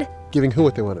wanted. Giving who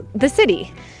what they wanted? The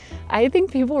city. I think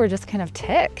people were just kind of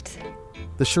ticked.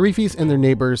 The Sharifis and their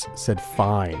neighbors said,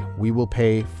 fine, we will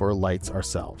pay for lights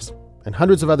ourselves. And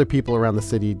hundreds of other people around the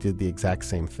city did the exact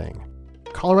same thing.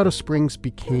 Colorado Springs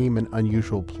became an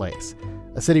unusual place,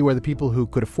 a city where the people who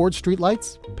could afford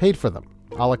streetlights paid for them,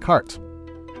 a la carte.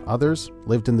 Others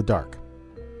lived in the dark.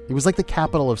 It was like the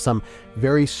capital of some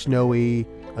very snowy,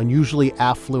 unusually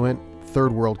affluent,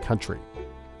 third world country.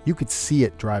 You could see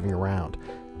it driving around.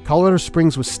 Colorado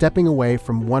Springs was stepping away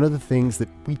from one of the things that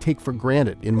we take for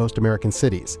granted in most American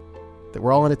cities, that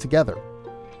we're all in it together,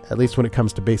 at least when it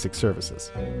comes to basic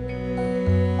services.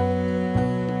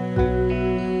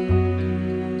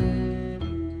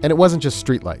 And it wasn't just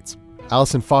streetlights.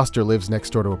 Allison Foster lives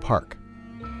next door to a park.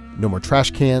 No more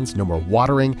trash cans, no more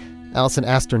watering. Allison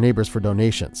asked her neighbors for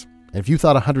donations. And if you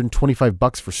thought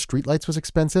 $125 for streetlights was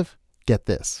expensive, get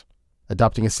this.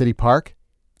 Adopting a city park,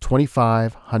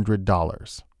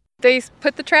 $2,500. They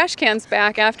put the trash cans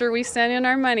back after we sent in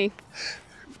our money.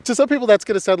 To some people, that's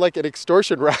going to sound like an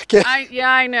extortion racket.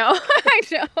 I know. I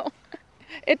know.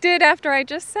 It did after I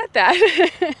just said that.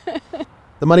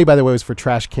 The money, by the way, was for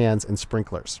trash cans and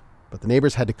sprinklers. But the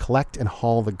neighbors had to collect and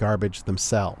haul the garbage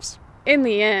themselves. In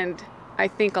the end, I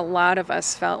think a lot of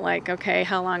us felt like, okay,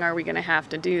 how long are we going to have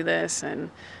to do this? And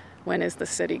when is the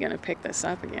city going to pick this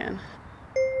up again?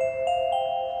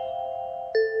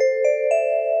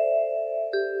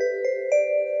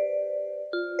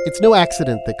 It's no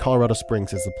accident that Colorado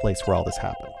Springs is the place where all this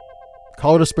happened.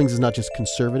 Colorado Springs is not just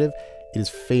conservative, it is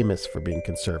famous for being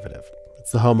conservative.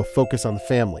 It's the home of Focus on the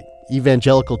Family,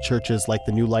 evangelical churches like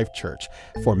the New Life Church,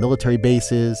 4 military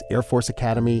bases, Air Force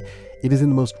Academy. It is in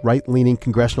the most right-leaning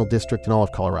congressional district in all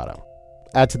of Colorado.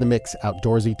 Add to the mix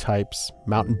outdoorsy types,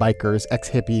 mountain bikers,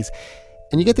 ex-hippies.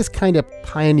 And you get this kind of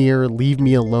pioneer,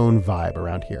 leave-me-alone vibe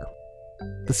around here.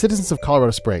 The citizens of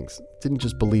Colorado Springs didn't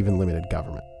just believe in limited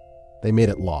government. They made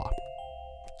it law.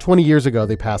 20 years ago,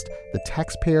 they passed the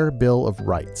Taxpayer Bill of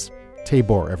Rights.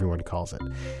 TABOR, everyone calls it.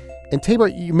 And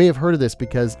TABOR, you may have heard of this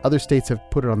because other states have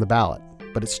put it on the ballot,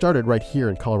 but it started right here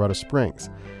in Colorado Springs.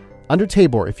 Under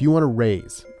TABOR, if you want to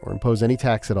raise or impose any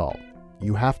tax at all,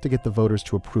 you have to get the voters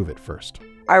to approve it first.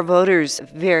 Our voters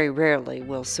very rarely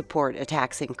will support a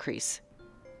tax increase.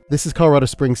 This is Colorado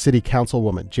Springs City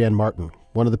Councilwoman Jan Martin,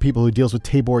 one of the people who deals with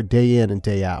TABOR day in and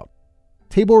day out.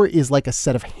 TABOR is like a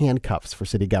set of handcuffs for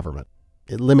city government.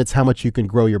 It limits how much you can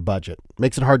grow your budget,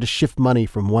 makes it hard to shift money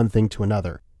from one thing to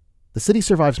another. The city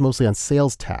survives mostly on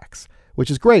sales tax,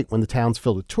 which is great when the town's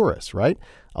filled with tourists, right?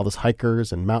 All those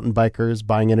hikers and mountain bikers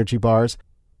buying energy bars.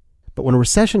 But when a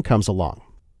recession comes along,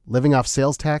 living off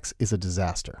sales tax is a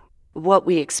disaster. What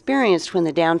we experienced when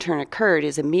the downturn occurred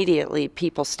is immediately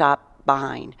people stopped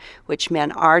buying, which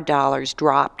meant our dollars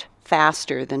dropped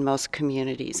faster than most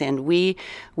communities. And we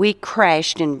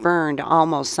crashed and burned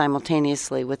almost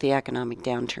simultaneously with the economic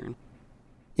downturn.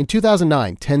 In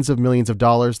 2009, tens of millions of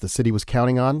dollars the city was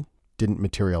counting on didn't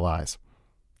materialize.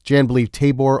 Jan believed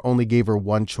TABOR only gave her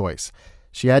one choice.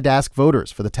 She had to ask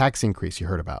voters for the tax increase you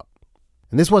heard about.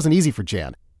 And this wasn't easy for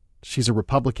Jan. She's a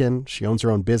Republican, she owns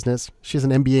her own business, she has an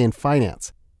MBA in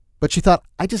finance. But she thought,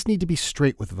 I just need to be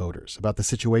straight with voters about the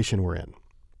situation we're in.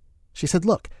 She said,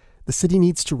 look, the city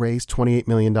needs to raise $28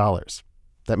 million.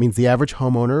 That means the average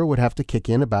homeowner would have to kick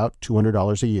in about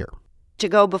 $200 a year. To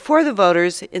go before the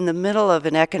voters in the middle of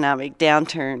an economic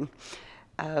downturn,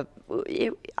 I'll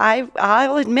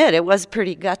admit it was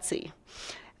pretty gutsy.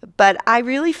 But I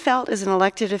really felt as an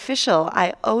elected official,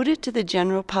 I owed it to the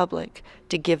general public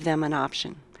to give them an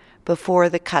option before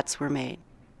the cuts were made.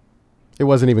 It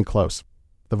wasn't even close.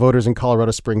 The voters in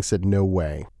Colorado Springs said no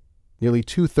way. Nearly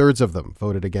 2/3 of them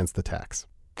voted against the tax.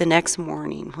 The next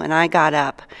morning, when I got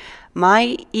up,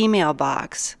 my email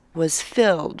box was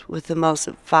filled with the most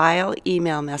vile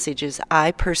email messages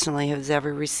I personally have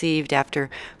ever received after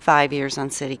 5 years on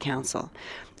city council,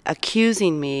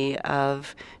 accusing me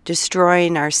of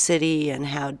destroying our city and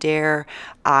how dare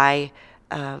I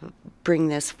bring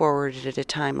this forward at a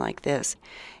time like this,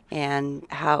 and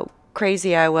how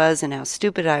crazy I was and how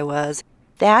stupid I was.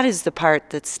 That is the part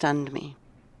that stunned me.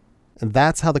 And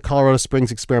that's how the Colorado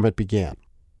Springs experiment began,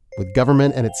 with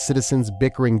government and its citizens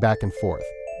bickering back and forth,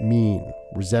 mean,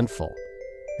 resentful,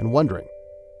 and wondering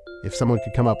if someone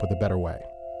could come up with a better way.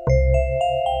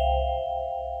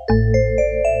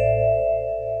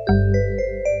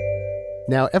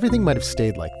 Now, everything might have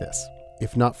stayed like this,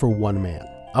 if not for one man,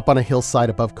 up on a hillside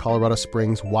above Colorado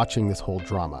Springs watching this whole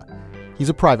drama. He's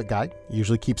a private guy,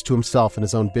 usually keeps to himself and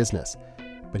his own business,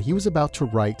 but he was about to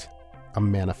write a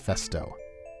manifesto,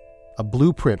 a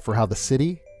blueprint for how the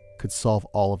city could solve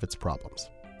all of its problems.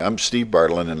 I'm Steve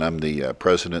Bartlett, and I'm the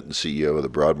president and CEO of the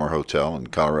Broadmoor Hotel in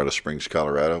Colorado Springs,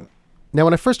 Colorado. Now,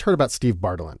 when I first heard about Steve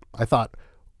Bartlett, I thought,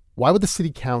 why would the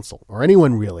city council, or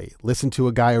anyone really, listen to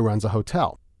a guy who runs a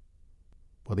hotel?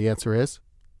 Well, the answer is,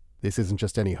 this isn't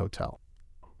just any hotel.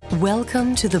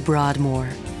 Welcome to the Broadmoor,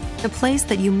 a place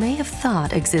that you may have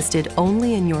thought existed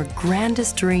only in your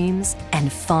grandest dreams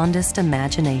and fondest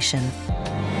imagination.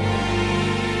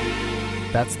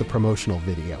 That's the promotional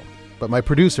video. But my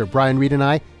producer, Brian Reed, and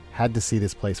I had to see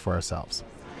this place for ourselves.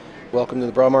 Welcome to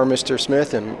the Broadmoor, Mr.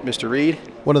 Smith and Mr. Reed.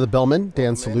 One of the bellmen,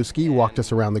 Dan Saluski, walked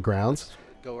us around the grounds.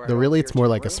 Though really, it's more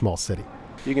like a small city.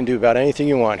 You can do about anything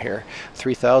you want here.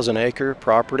 3,000-acre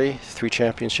property, 3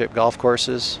 championship golf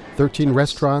courses. 13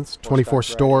 restaurants, 24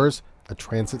 stores, a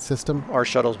transit system. Our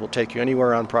shuttles will take you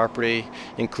anywhere on property,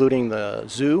 including the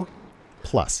zoo.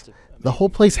 Plus, the whole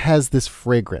place has this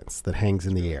fragrance that hangs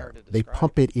in the air. They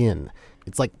pump it in.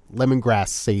 It's like lemongrass,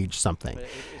 sage, something.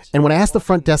 And when I asked the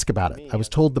front desk about it, I was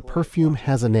told the perfume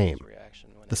has a name.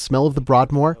 The smell of the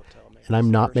Broadmoor, and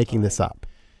I'm not making this up,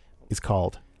 is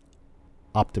called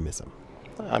optimism.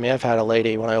 I mean, I've had a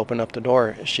lady, when I opened up the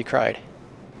door, she cried.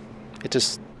 It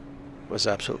just was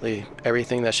absolutely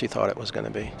everything that she thought it was going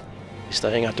to be.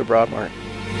 Staying at the Broadmoor.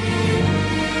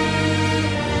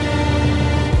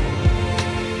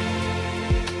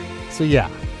 So yeah,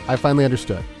 I finally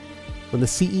understood. When the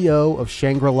CEO of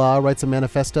Shangri-La writes a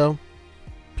manifesto,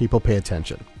 people pay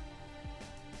attention.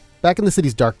 Back in the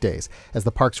city's dark days, as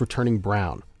the parks were turning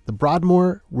brown, the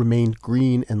Broadmoor remained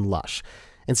green and lush.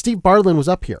 And Steve Bartlett was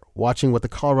up here watching what the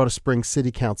Colorado Springs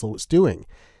City Council was doing,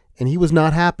 and he was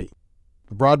not happy.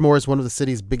 The Broadmoor is one of the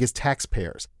city's biggest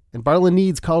taxpayers, and Bartlett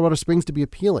needs Colorado Springs to be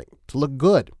appealing, to look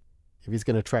good, if he's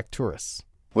going to attract tourists.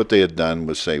 What they had done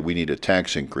was say, we need a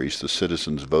tax increase. The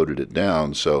citizens voted it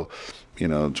down. So,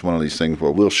 it's one of these things,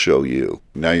 well, we'll show you.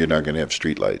 Now you're not going to have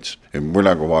streetlights. And we're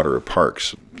not going to water our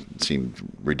parks. It seemed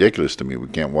ridiculous to me. We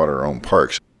can't water our own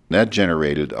parks. That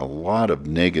generated a lot of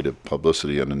negative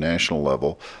publicity on a national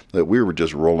level that we were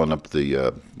just rolling up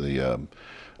the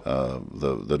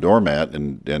doormat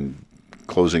and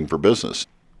closing for business.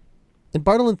 And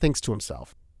Bartolin thinks to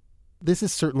himself, this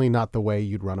is certainly not the way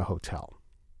you'd run a hotel.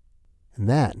 And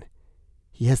then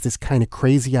he has this kind of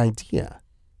crazy idea,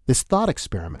 this thought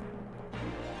experiment.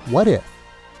 What if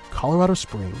Colorado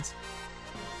Springs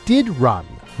did run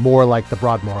more like the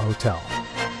Broadmoor Hotel?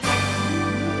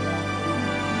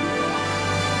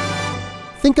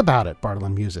 Think about it,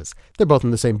 Bartolin muses. They're both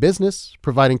in the same business,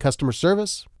 providing customer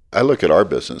service. I look at our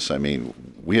business. I mean,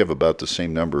 we have about the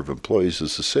same number of employees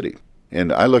as the city.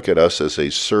 And I look at us as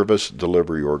a service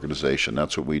delivery organization.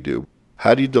 That's what we do.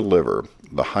 How do you deliver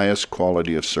the highest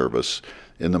quality of service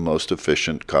in the most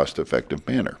efficient, cost-effective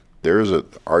manner? There is an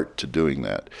art to doing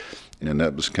that. And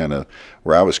that was kind of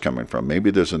where I was coming from. Maybe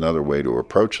there's another way to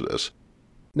approach this.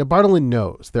 Now, Bartolin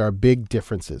knows there are big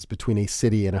differences between a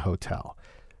city and a hotel.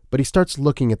 But he starts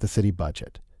looking at the city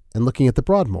budget and looking at the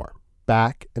Broadmoor,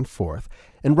 back and forth,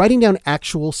 and writing down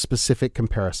actual specific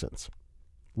comparisons.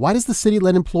 Why does the city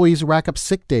let employees rack up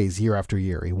sick days year after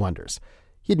year, he wonders.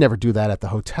 He'd never do that at the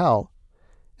hotel.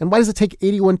 And why does it take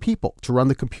 81 people to run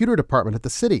the computer department at the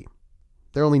city?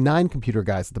 There are only 9 computer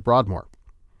guys at the Broadmoor.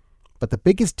 But the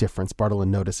biggest difference Bartolin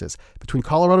notices between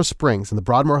Colorado Springs and the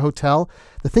Broadmoor Hotel,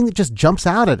 the thing that just jumps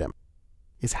out at him,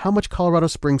 is how much Colorado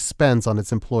Springs spends on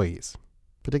its employees,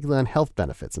 particularly on health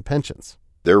benefits and pensions.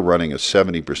 They're running a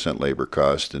 70% labor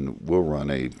cost, and we'll run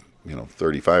a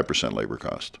 35% labor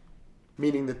cost.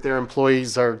 Meaning that their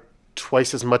employees are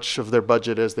twice as much of their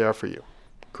budget as they are for you.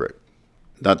 Correct.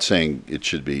 Not saying it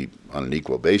should be on an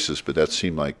equal basis, but that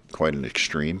seemed like quite an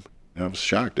extreme. And I was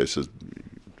shocked. I said,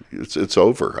 it's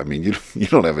over. I mean, you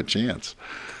don't have a chance.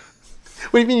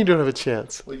 What do you mean you don't have a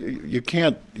chance? Well, you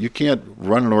can't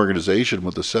run an organization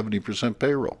with a 70%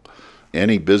 payroll.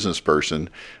 Any business person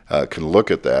can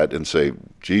look at that and say,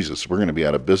 Jesus, we're going to be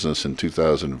out of business in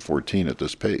 2014 at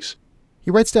this pace. He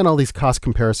writes down all these cost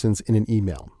comparisons in an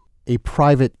email, a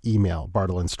private email,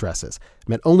 Bartolin stresses,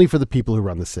 meant only for the people who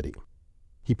run the city.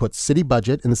 He puts city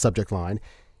budget in the subject line,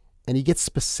 and he gets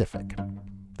specific.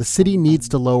 The city needs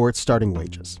to lower its starting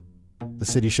wages. The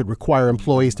city should require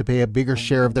employees to pay a bigger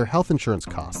share of their health insurance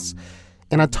costs.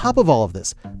 And on top of all of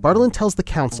this, Bartolin tells the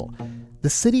council the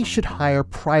city should hire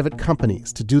private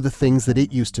companies to do the things that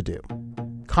it used to do.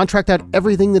 Contract out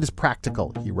everything that is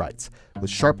practical, he writes, with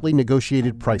sharply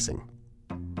negotiated pricing.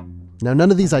 Now,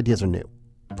 none of these ideas are new.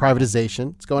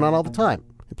 Privatization, it's going on all the time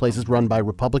in places run by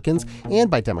Republicans and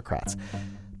by Democrats.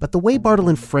 But the way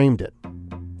Bartolin framed it,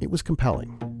 it was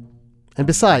compelling. And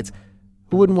besides,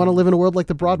 who wouldn't want to live in a world like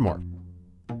the Broadmoor?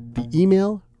 The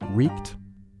email reeked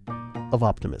of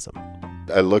optimism.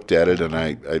 I looked at it and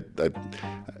I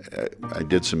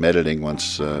did some editing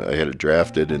once I had it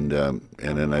drafted, and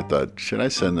then I thought, should I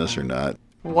send this or not?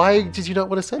 Why did you not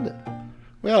want to send it?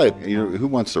 Well, who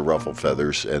wants to ruffle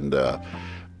feathers? And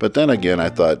but then again, I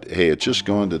thought, hey, it's just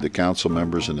going to the council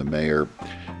members and the mayor.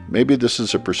 Maybe this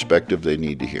is a perspective they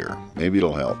need to hear. Maybe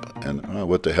it'll help. And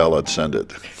what the hell, I'd send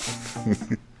it.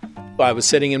 I was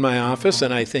sitting in my office,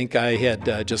 and I think I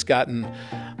had just gotten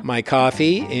my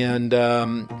coffee, and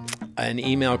an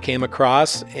email came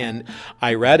across, and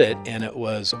I read it, and it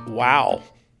was, wow,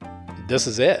 this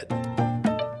is it.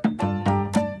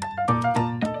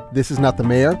 This is not the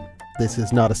mayor. This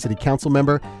is not a city council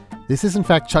member. This is, in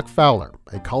fact, Chuck Fowler,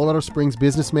 a Colorado Springs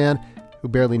businessman who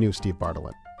barely knew Steve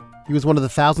Bartolin. He was one of the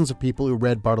thousands of people who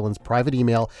read Bartolin's private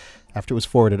email after it was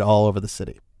forwarded all over the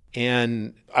city.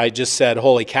 And I just said,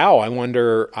 holy cow, I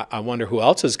wonder who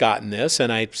else has gotten this.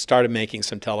 And I started making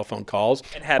some telephone calls.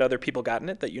 And had other people gotten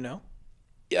it that you know?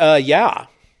 Yeah.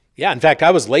 In fact,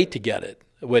 I was late to get it,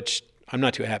 which I'm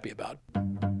not too happy about.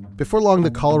 Before long,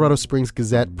 the Colorado Springs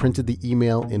Gazette printed the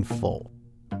email in full.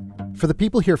 For the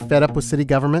people here fed up with city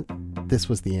government, this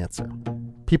was the answer.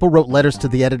 People wrote letters to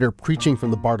the editor preaching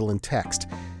from the Bartolin text.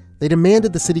 They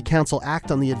demanded the city council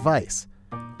act on the advice.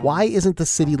 Why isn't the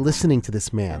city listening to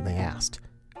this man, they asked.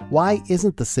 Why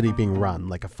isn't the city being run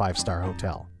like a 5-star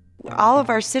hotel? All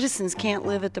of our citizens can't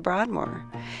live at the Broadmoor.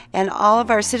 And all of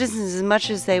our citizens, as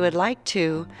much as they would like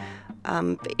to,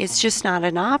 it's just not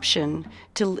an option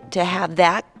to have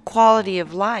that quality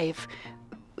of life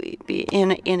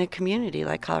in a community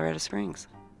like Colorado Springs.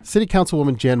 City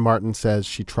Councilwoman Jan Martin says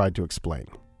she tried to explain.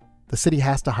 The city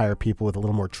has to hire people with a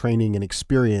little more training and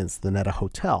experience than at a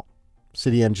hotel.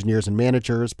 City engineers and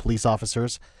managers, police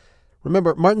officers.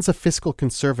 Remember, Martin's a fiscal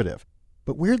conservative,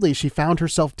 but weirdly, she found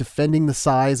herself defending the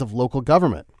size of local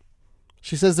government.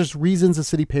 She says there's reasons the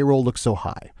city payroll looks so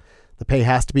high. The pay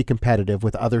has to be competitive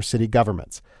with other city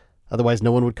governments. Otherwise,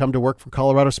 no one would come to work for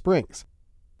Colorado Springs.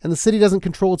 And the city doesn't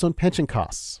control its own pension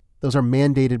costs. Those are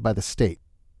mandated by the state.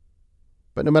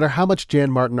 But no matter how much Jan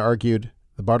Martin argued,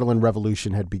 the Bartleland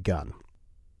Revolution had begun.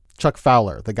 Chuck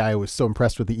Fowler, the guy who was so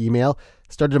impressed with the email,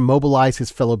 started to mobilize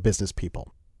his fellow business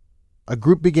people. A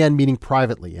group began meeting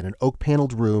privately in an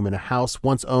oak-paneled room in a house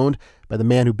once owned by the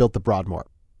man who built the Broadmoor.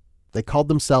 They called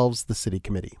themselves the City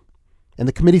Committee. And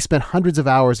the committee spent hundreds of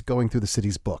hours going through the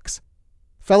city's books.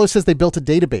 Fowler says they built a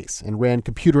database and ran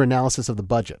computer analysis of the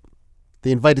budget.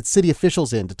 They invited city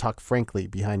officials in to talk frankly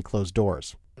behind closed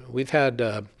doors. We've had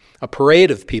a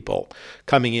parade of people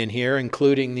coming in here,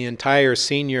 including the entire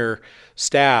senior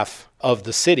staff of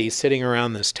the city sitting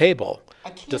around this table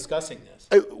discussing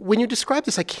this. When you describe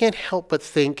this, I can't help but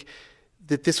think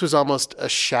that this was almost a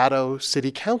shadow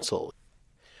city council.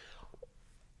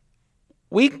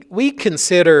 We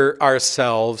consider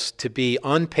ourselves to be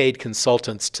unpaid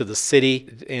consultants to the city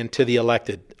and to the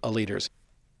elected leaders.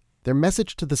 Their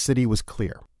message to the city was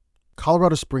clear.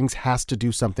 Colorado Springs has to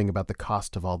do something about the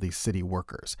cost of all these city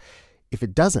workers. If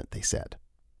it doesn't, they said,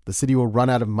 the city will run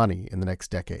out of money in the next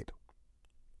decade.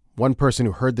 One person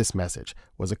who heard this message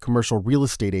was a commercial real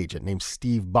estate agent named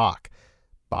Steve Bach.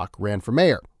 Bach ran for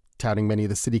mayor, touting many of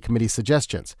the city committee's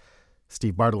suggestions.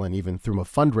 Steve Bartleland even threw him a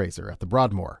fundraiser at the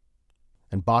Broadmoor.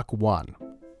 And Bach won.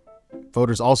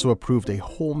 Voters also approved a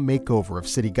whole makeover of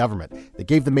city government that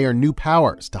gave the mayor new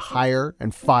powers to hire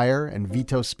and fire and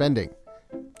veto spending.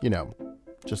 You know,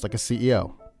 just like a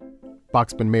CEO.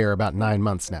 Bach's been mayor about 9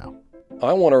 months now.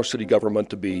 I want our city government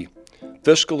to be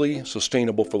fiscally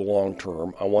sustainable for the long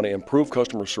term. I want to improve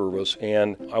customer service,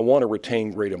 and I want to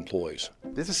retain great employees.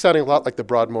 This is sounding a lot like the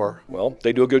Broadmoor. Well,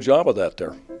 they do a good job of that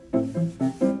there.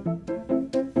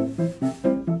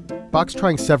 Bach's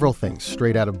trying several things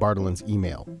straight out of Bartleland's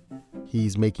email.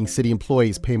 He's making city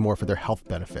employees pay more for their health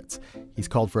benefits. He's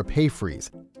called for a pay freeze.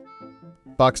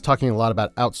 Bach's talking a lot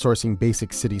about outsourcing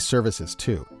basic city services,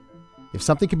 too. If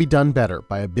something can be done better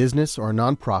by a business or a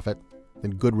nonprofit,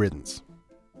 then good riddance.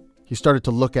 He started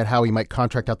to look at how he might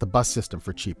contract out the bus system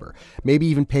for cheaper, maybe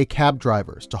even pay cab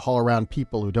drivers to haul around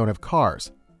people who don't have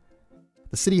cars.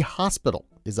 The city hospital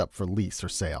is up for lease or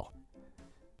sale.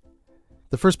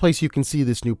 The first place you can see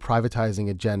this new privatizing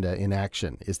agenda in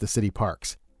action is the city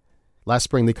parks. Last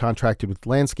spring, they contracted with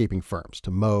landscaping firms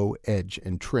to mow, edge,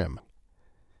 and trim.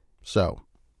 So,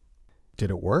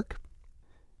 did it work?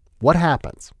 What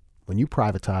happens when you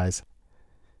privatize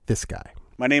this guy?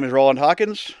 My name is Roland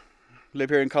Hawkins. Live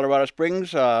here in Colorado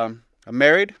Springs. I'm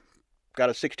married. Got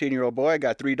a 16-year-old boy. I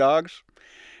got 3 dogs.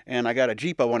 And I got a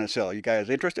Jeep I want to sell. You guys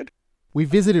interested? We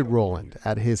visited Roland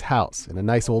at his house in a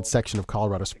nice old section of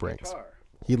Colorado Springs.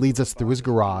 He leads us through his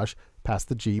garage, past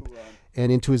the Jeep,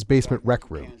 and into his basement rec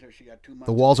room.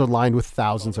 The walls are lined with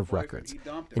thousands of records,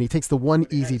 and he takes the one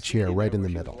easy chair right in the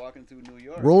middle.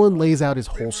 Roland lays out his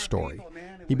whole story.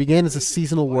 He began as a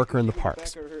seasonal worker in the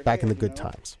parks, back in the good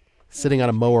times, sitting on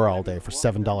a mower all day for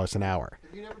 $7 an hour.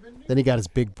 Then he got his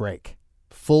big break,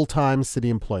 full-time city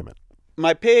employment.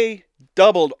 My pay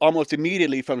doubled almost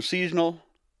immediately from seasonal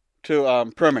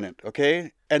to permanent,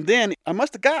 okay? And then I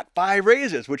must have got 5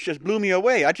 raises, which just blew me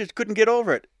away. I just couldn't get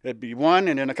over it. It'd be one,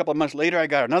 and then a couple of months later, I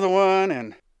got another one,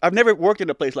 and I've never worked in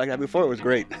a place like that before. It was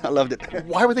great. I loved it.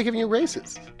 Why were they giving you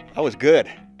raises? I was good.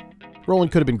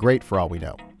 Roland could have been great for all we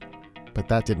know. But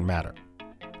that didn't matter,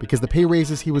 because the pay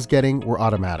raises he was getting were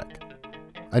automatic.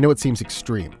 I know it seems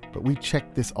extreme, but we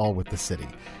checked this all with the city.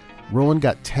 Roland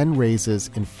got 10 raises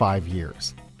in 5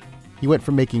 years. He went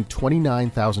from making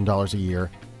 $29,000 a year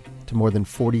to more than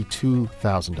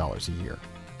 $42,000 a year.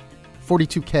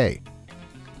 $42K.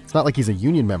 It's not like he's a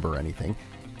union member or anything.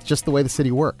 It's just the way the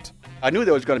city worked. I knew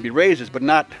there was going to be raises, but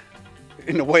not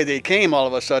in the way they came all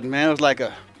of a sudden, man. It was like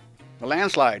a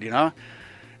landslide, you know?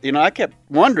 You know, I kept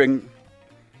wondering,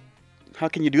 how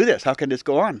can you do this? How can this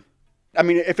go on? I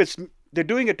mean, if they're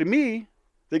doing it to me,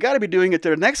 they got to be doing it to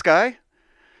the next guy.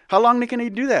 How long can they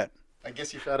do that? I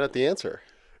guess you found out the answer.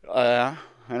 And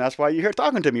that's why you're here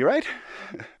talking to me, right?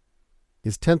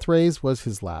 His 10th raise was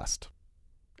his last.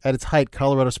 At its height,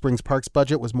 Colorado Springs Parks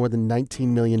budget was more than $19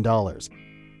 million.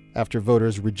 After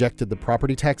voters rejected the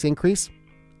property tax increase,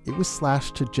 it was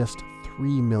slashed to just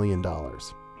 $3 million.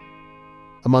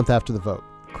 A month after the vote,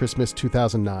 Christmas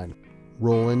 2009,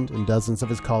 Roland and dozens of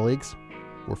his colleagues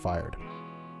were fired.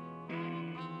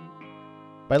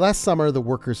 By last summer, the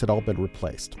workers had all been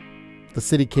replaced. The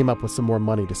city came up with some more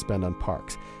money to spend on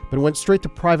parks, but it went straight to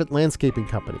private landscaping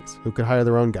companies who could hire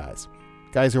their own guys.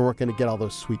 Guys who weren't going to get all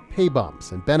those sweet pay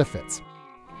bumps and benefits.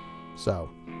 So,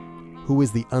 who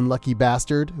is the unlucky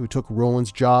bastard who took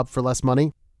Roland's job for less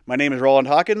money? My name is Roland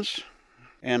Hawkins,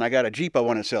 and I got a Jeep I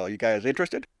want to sell. You guys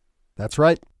interested? That's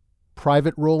right.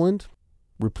 Private Roland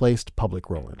replaced Public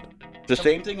Roland. The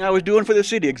same thing I was doing for the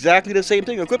city. Exactly the same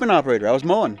thing. Equipment operator. I was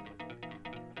mowing.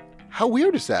 How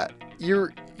weird is that?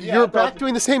 You're back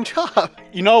doing the same job.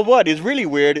 You know what is really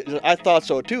weird? I thought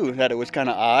so too, that it was kind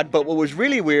of odd. But what was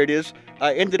really weird is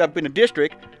I ended up in a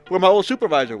district where my old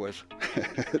supervisor was.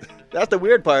 That's the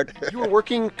weird part. You were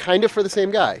working kind of for the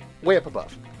same guy, way up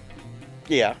above.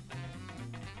 Yeah.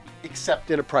 Except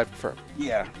in a private firm.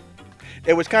 Yeah.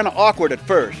 It was kind of awkward at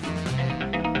first.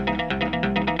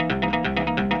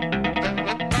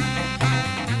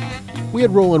 We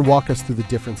had Roland walk us through the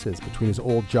differences between his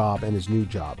old job and his new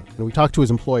job, and we talked to his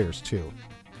employers too.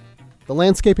 The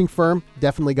landscaping firm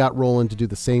definitely got Roland to do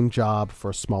the same job for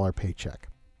a smaller paycheck.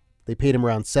 They paid him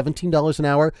around $17 an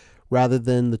hour rather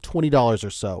than the $20 or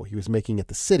so he was making at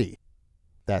the city.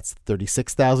 That's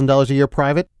 $36,000 a year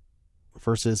private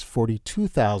versus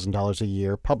 $42,000 a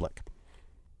year public.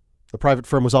 The private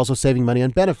firm was also saving money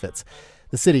on benefits.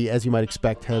 The city, as you might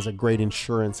expect, has a great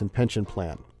insurance and pension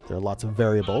plan. There are lots of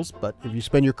variables, but if you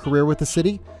spend your career with the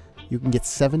city, you can get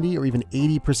 70 or even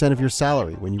 80% of your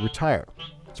salary when you retire.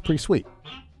 It's pretty sweet.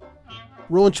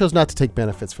 Roland chose not to take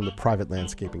benefits from the private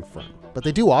landscaping firm, but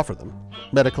they do offer them.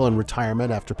 Medical and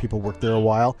retirement after people work there a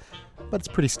while, but it's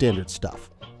pretty standard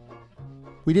stuff.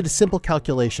 We did a simple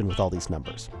calculation with all these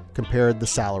numbers, compared the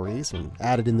salaries, and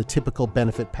added in the typical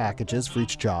benefit packages for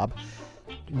each job.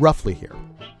 Roughly here,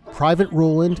 Private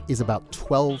Roland is about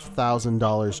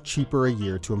 $12,000 cheaper a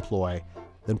year to employ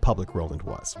than Public Roland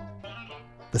was.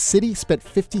 The city spent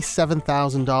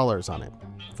 $57,000 on him.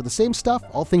 For the same stuff,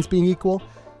 all things being equal,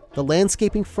 the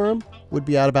landscaping firm would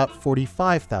be out about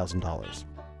 $45,000.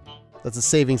 That's a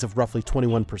savings of roughly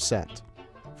 21%.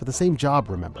 For the same job,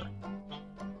 remember.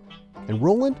 And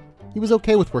Roland, he was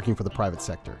okay with working for the private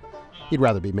sector. He'd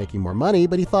rather be making more money,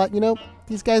 but he thought,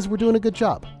 these guys were doing a good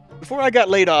job. Before I got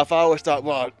laid off, I always thought,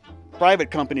 well, private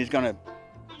company's going to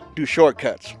do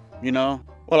shortcuts, Well,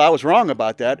 I was wrong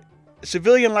about that.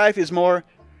 Civilian life is more,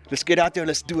 let's get out there,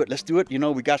 let's do it.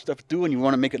 We got stuff to do, and you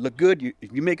want to make it look good.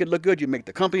 If you make it look good, you make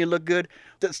the company look good.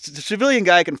 The civilian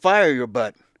guy can fire your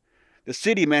butt. The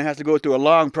city, man, has to go through a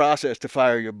long process to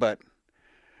fire your butt.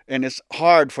 And it's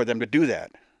hard for them to do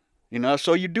that,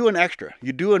 So you're doing extra.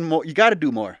 You're doing more. You got to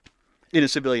do more in a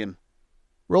civilian.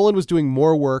 Roland was doing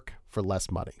more work for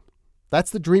less money.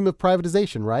 That's the dream of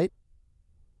privatization, right?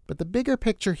 But the bigger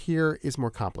picture here is more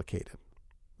complicated.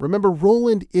 Remember,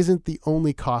 Roland isn't the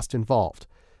only cost involved.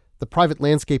 The private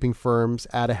landscaping firms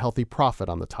add a healthy profit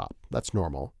on the top. That's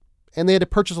normal. And they had to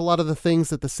purchase a lot of the things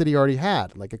that the city already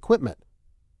had, like equipment.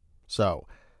 So,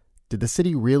 did the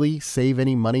city really save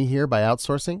any money here by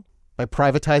outsourcing? By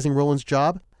privatizing Roland's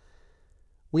job?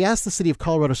 We asked the city of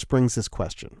Colorado Springs this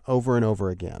question over and over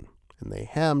again. And they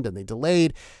hemmed and they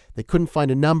delayed. They couldn't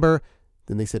find a number.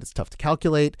 Then they said it's tough to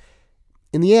calculate.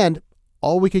 In the end,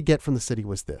 all we could get from the city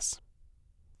was this.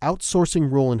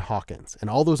 Outsourcing Roland Hawkins and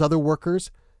all those other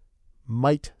workers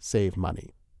might save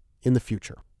money in the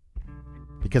future.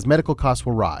 Because medical costs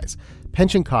will rise.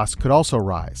 Pension costs could also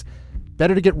rise.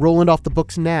 Better to get Roland off the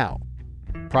books now.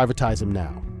 Privatize him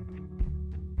now.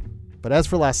 But as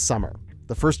for last summer,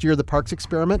 the first year of the parks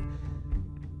experiment,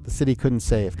 the city couldn't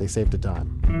say if they saved a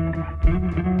dime.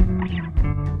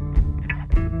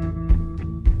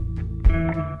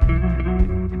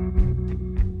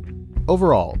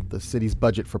 Overall, the city's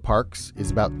budget for parks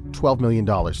is about $12 million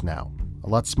now, a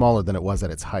lot smaller than it was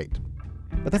at its height.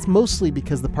 But that's mostly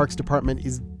because the Parks Department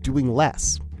is doing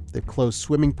less. They've closed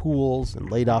swimming pools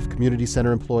and laid off community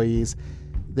center employees.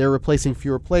 They're replacing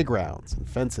fewer playgrounds and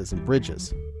fences and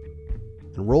bridges.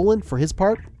 And Roland, for his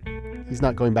part, he's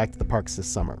not going back to the parks this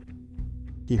summer.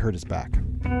 He hurt his back.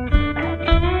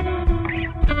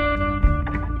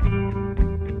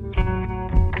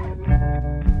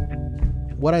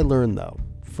 What I learned, though,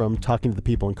 from talking to the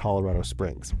people in Colorado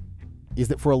Springs is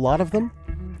that for a lot of them,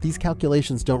 these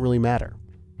calculations don't really matter.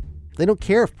 They don't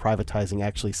care if privatizing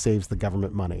actually saves the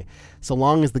government money, so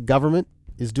long as the government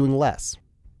is doing less.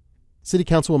 City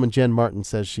Councilwoman Jen Martin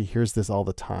says she hears this all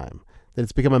the time, that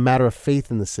it's become a matter of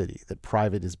faith in the city that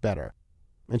private is better.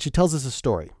 And she tells us a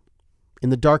story.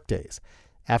 In the dark days,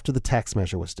 after the tax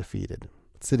measure was defeated,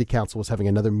 City Council was having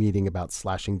another meeting about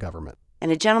slashing government.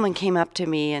 And a gentleman came up to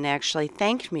me and actually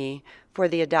thanked me for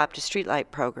the Adopt a Streetlight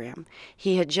program.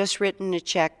 He had just written a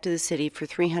check to the city for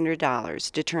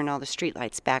 $300 to turn all the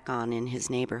streetlights back on in his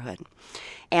neighborhood.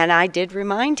 And I did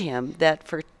remind him that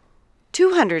for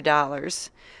 $200,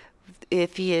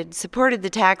 if he had supported the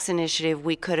tax initiative,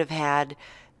 we could have had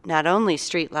not only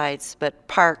streetlights, but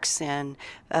parks and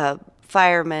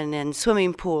firemen and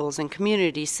swimming pools and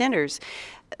community centers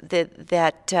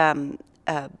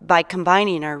by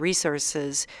combining our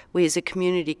resources, we as a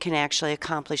community can actually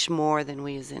accomplish more than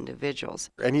we as individuals.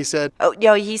 And he said... Oh,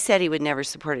 no, he said he would never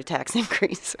support a tax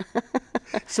increase.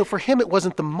 So for him, it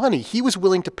wasn't the money. He was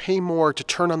willing to pay more to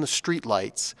turn on the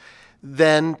streetlights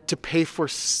than to pay for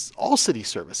all city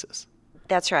services.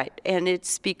 That's right. And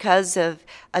it's because of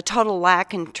a total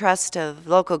lack in trust of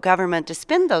local government to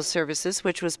spend those services,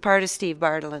 which was part of Steve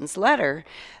Bartlett's letter,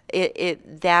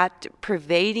 that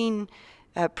prevailing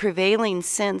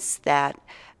sense that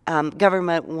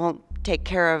government won't take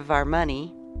care of our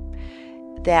money,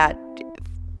 that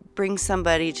brings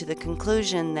somebody to the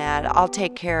conclusion that I'll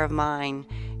take care of mine,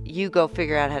 you go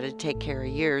figure out how to take care of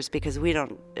yours, because we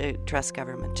don't trust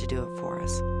government to do it for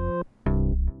us.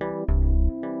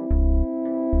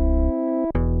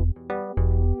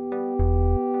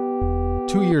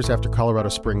 Two years after Colorado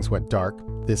Springs went dark,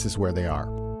 this is where they are.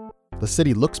 The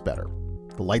city looks better.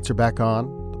 The lights are back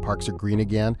on, the parks are green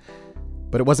again,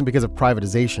 but it wasn't because of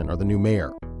privatization or the new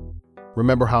mayor.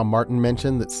 Remember how Martin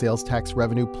mentioned that sales tax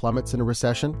revenue plummets in a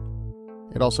recession?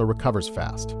 It also recovers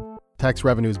fast. Tax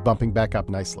revenue is bumping back up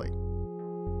nicely.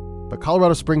 But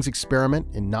Colorado Springs' experiment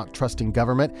in not trusting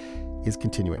government is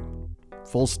continuing.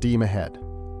 Full steam ahead.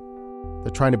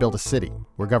 They're trying to build a city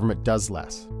where government does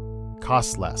less,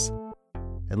 costs less,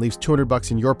 and leaves $200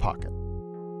 in your pocket,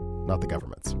 not the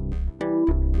government's.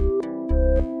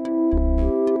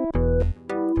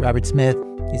 Robert Smith,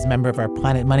 he's a member of our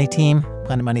Planet Money team.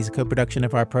 Planet Money is a co-production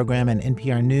of our program and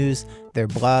NPR News, their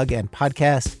blog and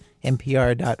podcast,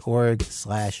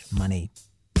 npr.org/money.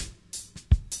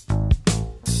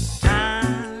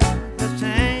 Time has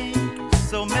changed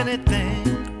so many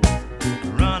things,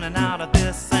 running out of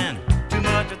this and too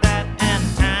much of that,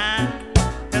 and time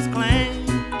has claimed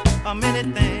many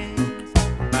things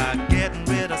by getting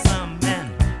rid of some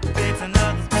and fixing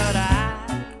others, but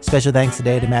Special thanks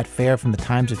today to Matt Fair from the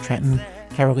Times of Trenton,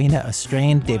 Carolina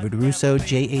Estrain, David Russo,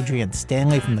 J. Adrian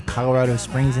Stanley from the Colorado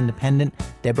Springs Independent,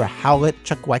 Deborah Howlett,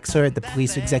 Chuck Wexler at the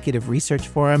Police Executive Research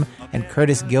Forum, and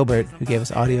Curtis Gilbert, who gave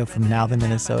us audio from Malvern,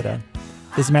 Minnesota.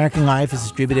 This American Life is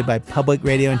distributed by Public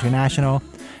Radio International.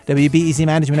 WBEZ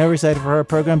management oversight for our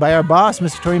program by our boss,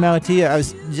 Mr. Tori Malatia. I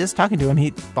was just talking to him.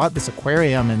 He bought this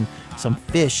aquarium and some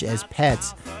fish as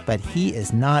pets, but he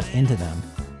is not into them.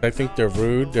 I think they're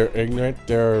rude, they're ignorant,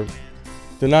 they're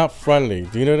not friendly.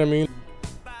 Do you know what I mean?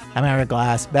 I'm Ira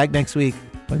Glass. Back next week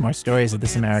with more stories of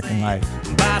This American Life.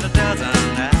 I've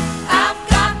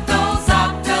got those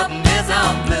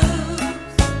optimism blues.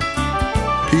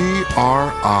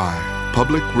 PRI,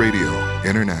 Public Radio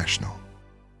International.